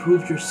can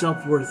prove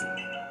yourself worthy.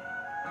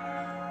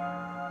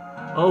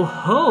 Oh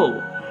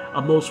ho!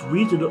 A most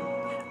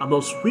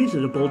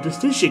reasonable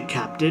decision,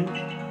 Captain.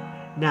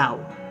 Now,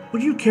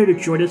 would you care to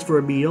join us for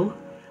a meal?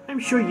 I'm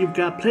sure you've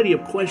got plenty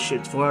of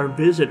questions for our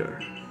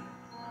visitor.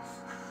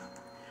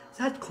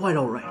 That's quite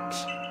alright.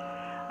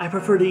 I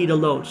prefer to eat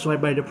alone, so I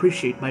might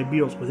appreciate my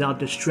meals without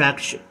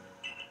distraction.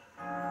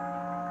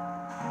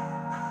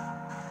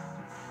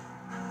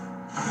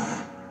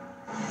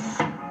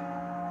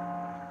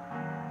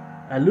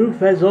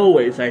 Aloof as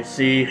always, I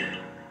see.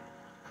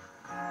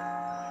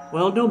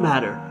 Well, no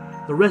matter.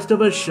 The rest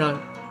of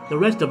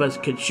us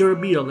can share a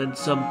meal and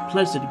some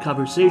pleasant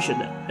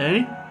conversation,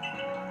 eh?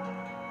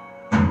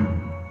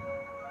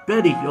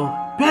 Betty,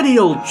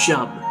 old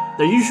chum.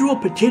 The usual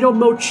potato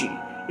mochi,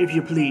 if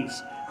you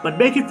please. But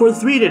make it for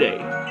 3 today.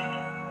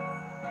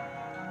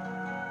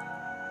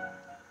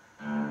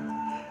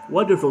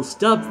 Wonderful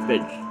stuff,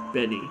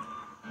 Benny.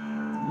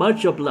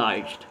 Much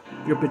obliged.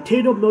 Your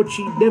potato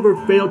mochi never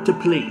failed to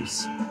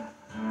please.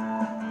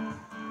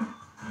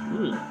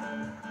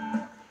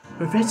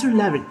 Professor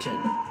Lavington,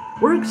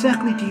 where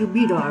exactly do you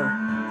meet our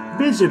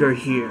visitor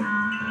here?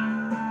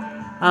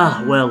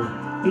 Ah, well,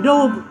 you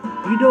know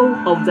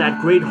of that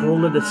great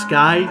hole in the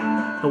sky,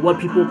 the one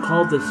people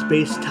call the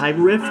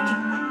space-time rift?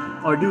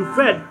 Our new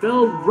friend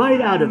fell right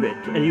out of it,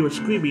 and he was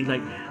screaming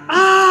like,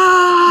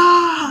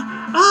 "Ah!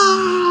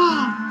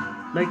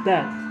 Ah!" like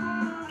that.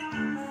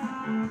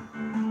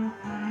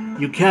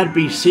 You can't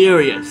be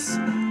serious.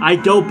 I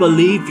don't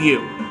believe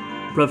you,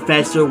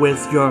 Professor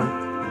with your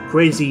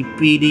crazy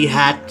beanie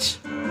hat.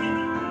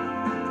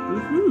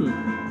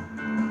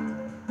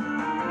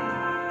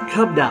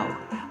 Come now,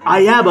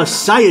 I am a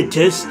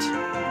scientist.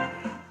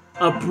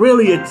 A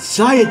brilliant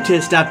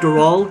scientist, after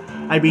all.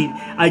 I mean,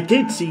 I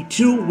did see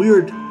 2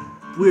 weird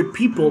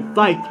people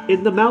fight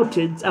in the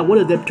mountains, and one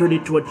of them turned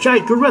into a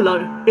giant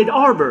gorilla in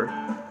armor.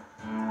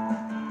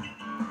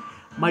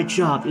 My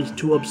job is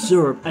to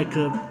observe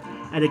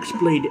and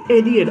explain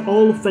any and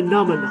all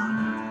phenomena.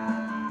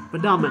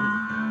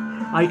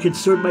 I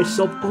concern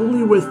myself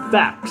only with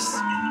facts.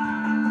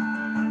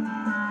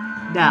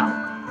 Now,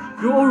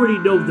 you already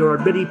know there are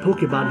many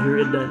Pokemon here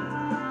in the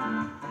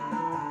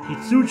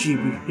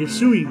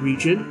Hisui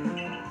region.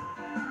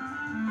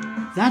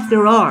 That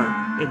there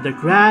are, in the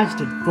grass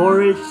and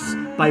forests,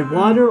 by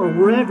water or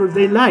wherever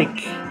they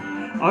like.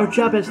 Our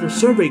job as the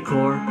Survey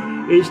Corps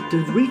is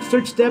to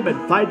research them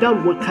and find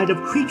out what kind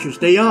of creatures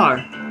they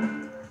are.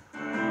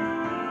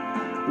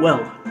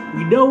 Well,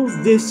 we know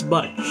this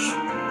much.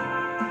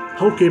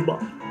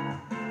 Pokemon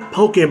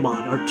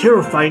are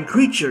terrifying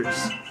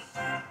creatures.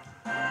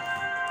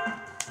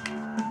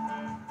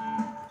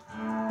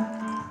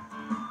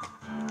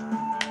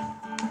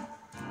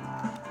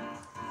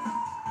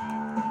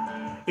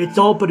 It's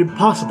all but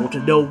impossible to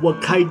know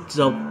what kinds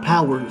of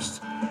powers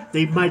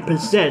they might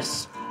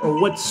possess or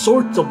what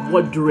sorts of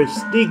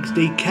wondrous things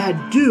they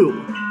can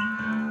do.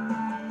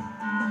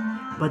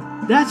 But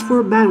that's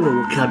where Manuel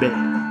will come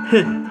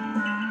in.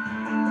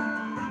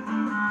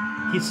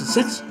 He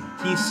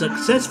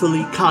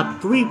successfully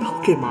caught 3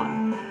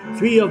 Pokemon,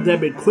 3 of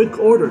them in quick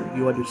order,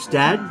 you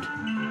understand?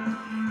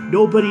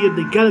 Nobody in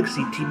the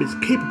Galaxy team is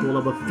capable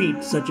of a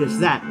feat such as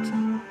that.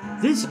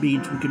 This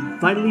means we can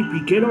finally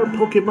begin our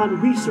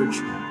Pokemon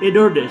research in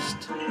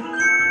earnest.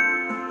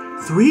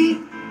 3?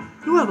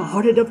 You have a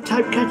hard enough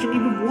time catching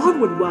even one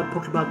when wild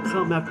Pokemon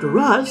come after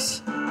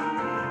us.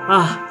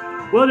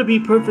 Well, to be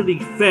perfectly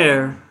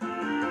fair,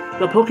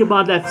 the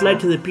Pokemon that fled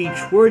to the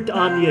beach weren't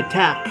on the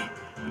attack.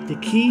 The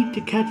key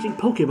to catching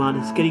Pokemon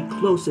is getting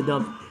close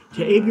enough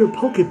to aim your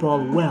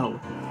Pokeball well.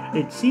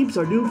 It seems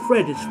our new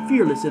friend is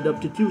fearless enough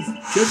to do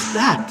just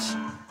that.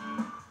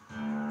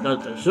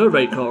 Does the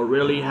Survey Corps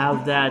really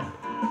have the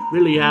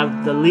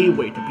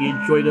leeway to be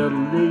enjoying a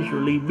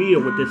leisurely meal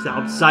with this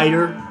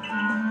outsider?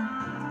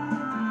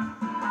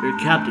 Your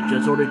captain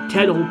just ordered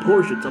 10 whole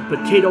portions of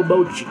potato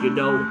mochi, you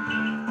know.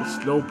 The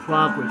slow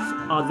progress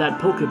on that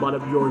Pokemon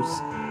of yours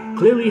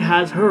clearly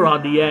has her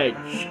on the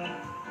edge.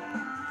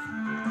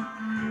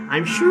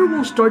 I'm sure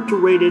we'll start to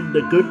rein in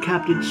the good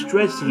captain's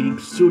stress eating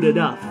soon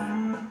enough.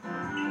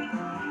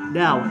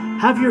 Now,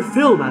 have your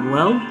fill,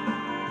 Manuel.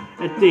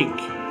 And think,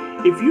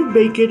 if you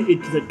make it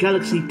into the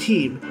Galaxy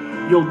team,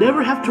 you'll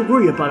never have to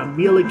worry about a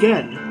meal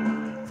again.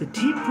 The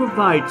team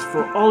provides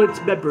for all its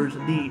members'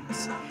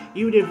 needs,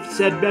 even if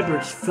said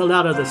members fell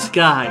out of the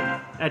sky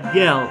and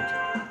yelled.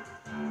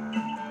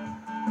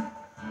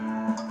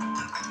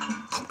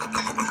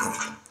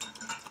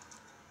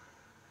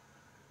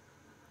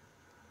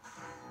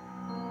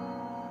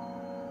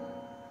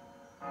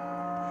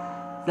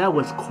 That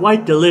was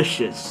quite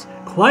delicious.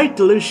 Quite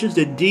delicious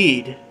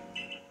indeed.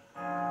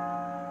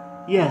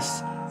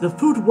 Yes, the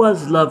food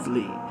was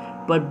lovely,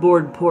 but more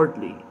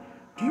importantly,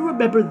 do you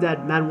remember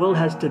that Manuel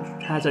has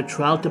a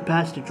trial to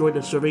pass to join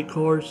the survey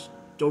corps,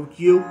 don't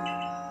you?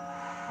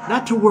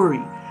 Not to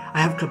worry,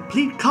 I have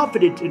complete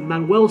confidence in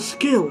Manuel's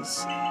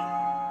skills.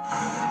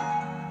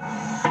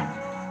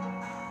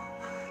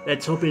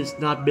 Let's hope it's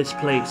not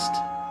misplaced.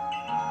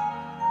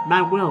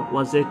 Manuel,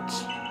 was it?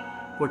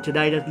 For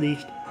tonight at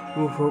least,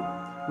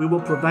 we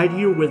will provide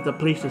you with a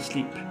place to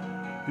sleep.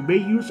 You may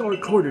use our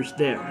quarters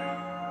there.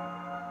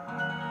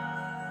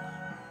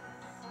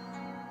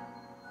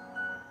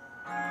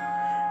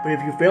 But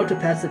if you fail to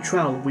pass the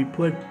trial we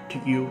put to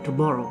you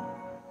tomorrow,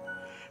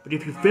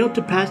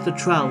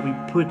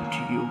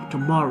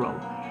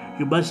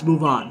 you must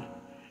move on.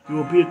 You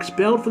will be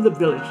expelled from the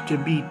village to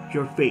meet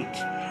your fate,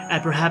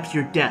 and perhaps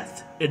your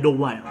death in the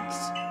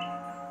wilds.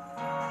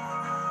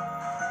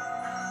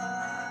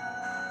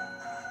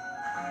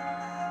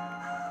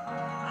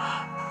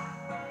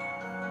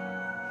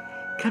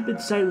 Captain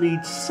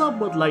Silene's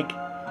somewhat like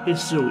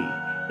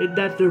Hisui, in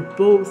that they're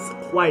both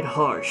quite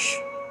harsh.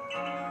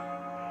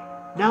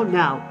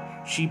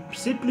 Now, she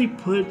simply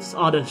puts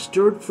on a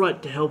stern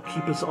front to help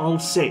keep us all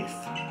safe.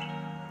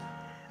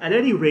 At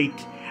any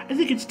rate, I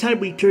think it's time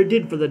we turned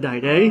in for the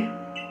night, eh?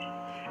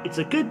 It's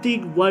a good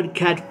thing one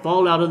can't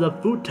fall out of the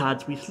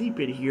futons we sleep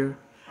in here.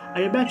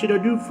 I imagine our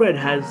new friend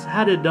has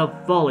had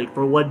enough falling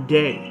for one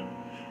day.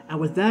 And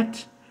with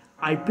that,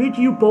 I bid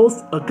you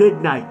both a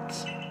good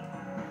night.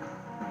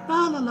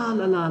 La la la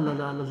la la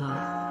la la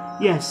la.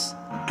 Yes,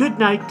 good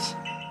night.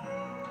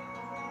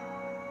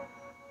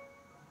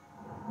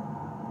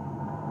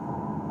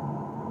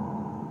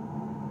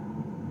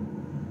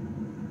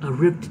 A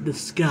rift in the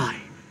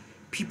sky,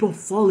 people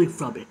falling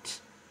from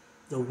it.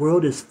 The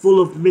world is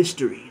full of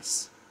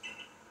mysteries.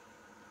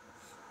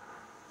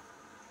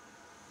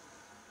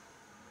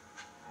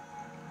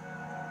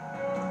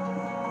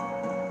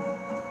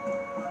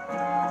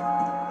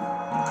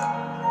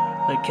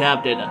 The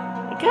captain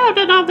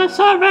of the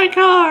survey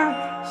corps,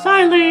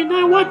 Silene.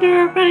 I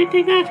wonder if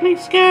anything actually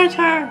scares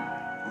her.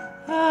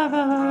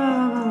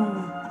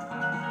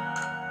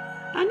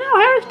 A new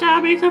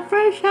hairstyle means a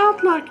fresh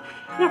outlook.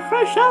 And a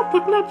fresh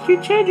outlook lets you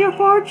change your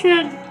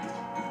fortune.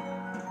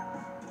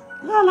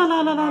 La la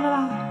la la la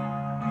la.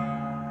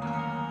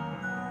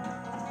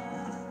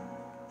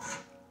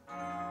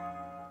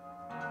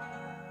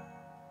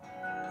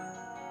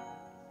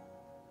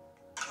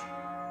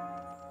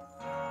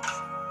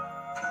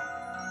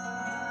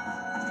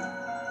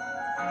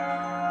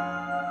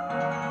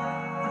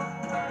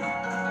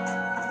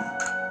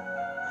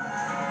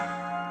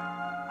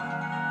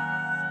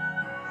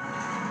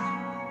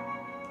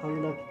 How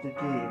you like the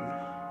game?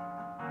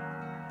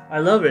 I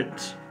love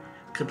it.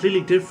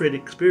 Completely different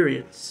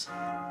experience.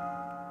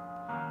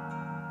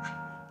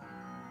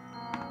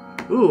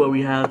 Ooh,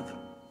 we have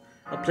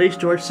a place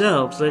to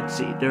ourselves. Let's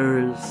see.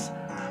 There's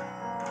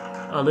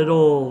a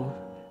little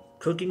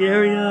cooking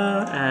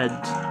area, and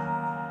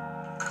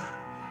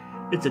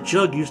it's a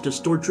jug used to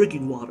store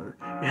drinking water.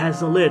 It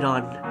has a lid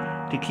on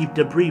to keep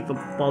debris from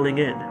falling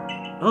in.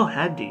 Oh,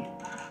 handy.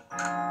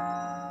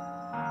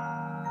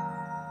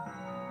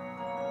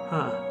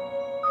 Huh.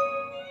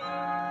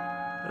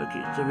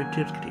 Okay, serving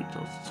tips contains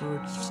all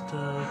sorts of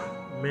stuff.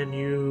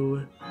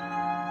 Menu.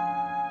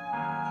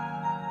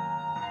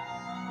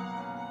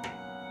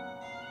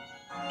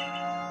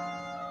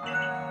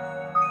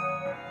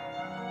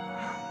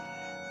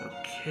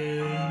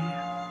 Okay.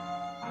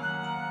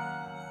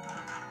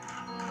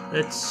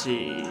 Let's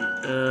see.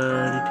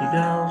 Anything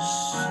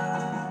else?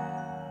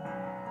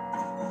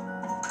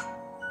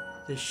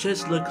 This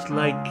chest looks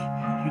like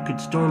you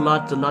could store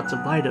lots and lots of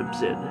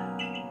items in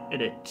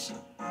it.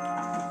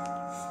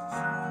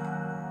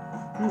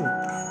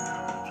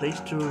 Place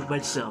to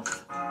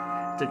myself.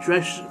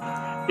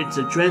 It's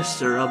a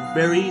dresser of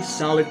very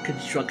solid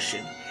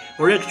construction,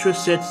 where extra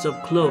sets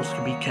of clothes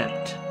can be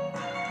kept.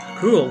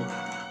 Cool.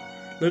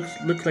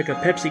 Looks like a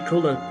Pepsi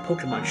Cola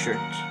Pokemon shirt.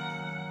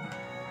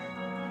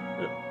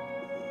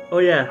 Oh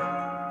yeah.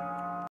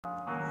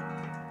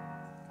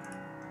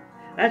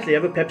 Actually, I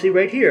have a Pepsi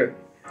right here.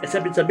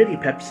 Except it's a mini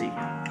Pepsi.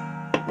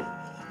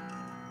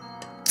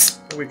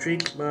 I'll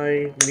retrieve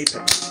my mini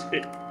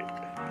Pepsi.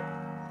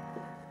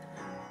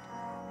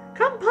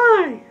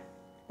 Kanpai!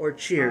 Or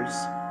cheers.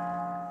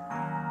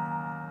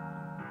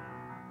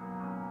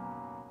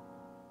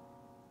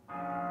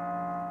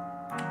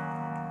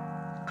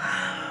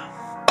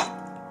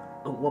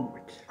 Oh, one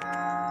more.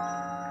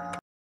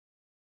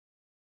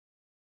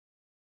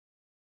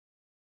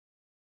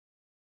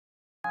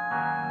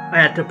 I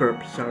had to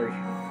burp, sorry.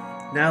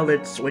 Now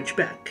let's switch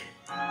back.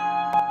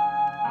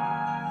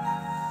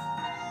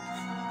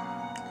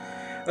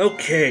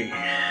 Okay.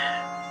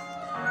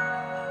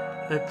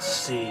 Let's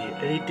see,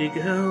 anything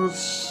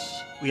else?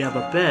 We have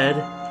a bed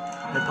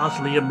and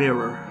possibly a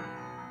mirror.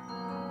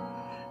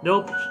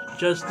 Nope,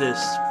 just this.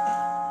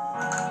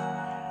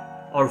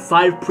 Our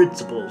 5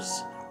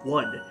 principles.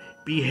 1.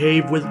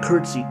 Behave with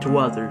courtesy to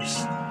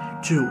others.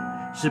 2.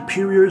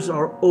 Superiors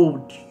are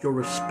owed your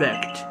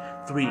respect.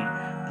 3.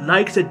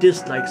 Likes and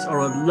dislikes are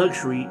a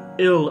luxury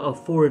ill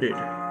afforded.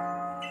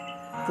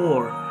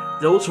 4.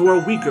 Those who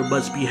are weaker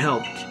must be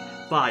helped.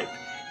 5.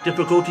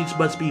 Difficulties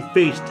must be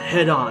faced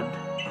head on.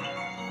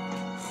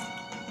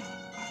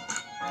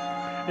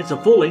 It's a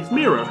full-length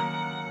mirror.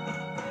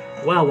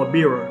 Wow, a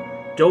mirror.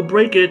 Don't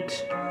break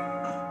it.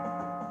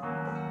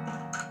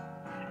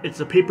 It's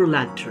a paper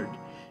lantern.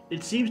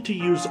 It seems to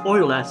use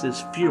oil as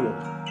its fuel.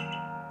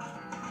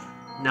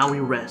 Now we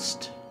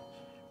rest.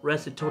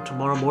 Rest until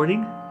tomorrow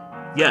morning?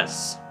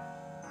 Yes.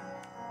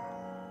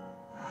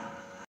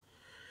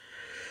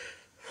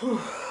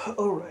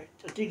 Alright,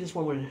 I think this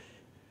one went...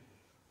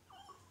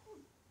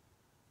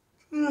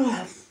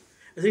 I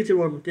think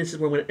this is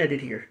where I'm going to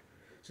edit here.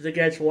 So thank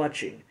you guys for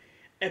watching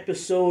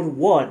Episode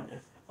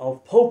 1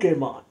 of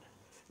Pokemon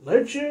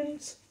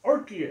Legends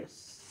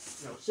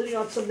Arceus. Now, sitting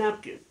on some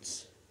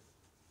napkins.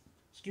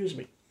 Excuse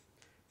me.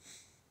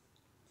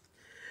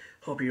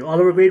 Hope you all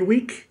have a great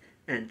week,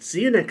 and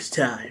see you next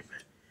time.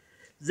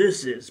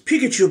 This is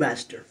Pikachu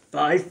Master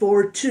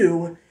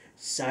 542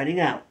 signing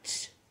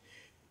out.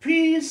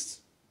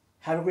 Peace.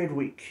 Have a great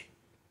week.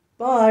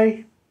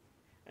 Bye.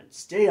 And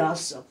stay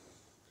awesome.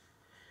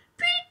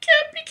 Pika,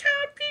 Pika,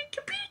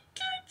 Pika,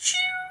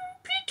 Pikachu,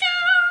 Pika.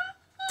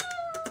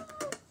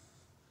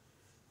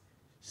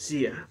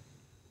 See ya.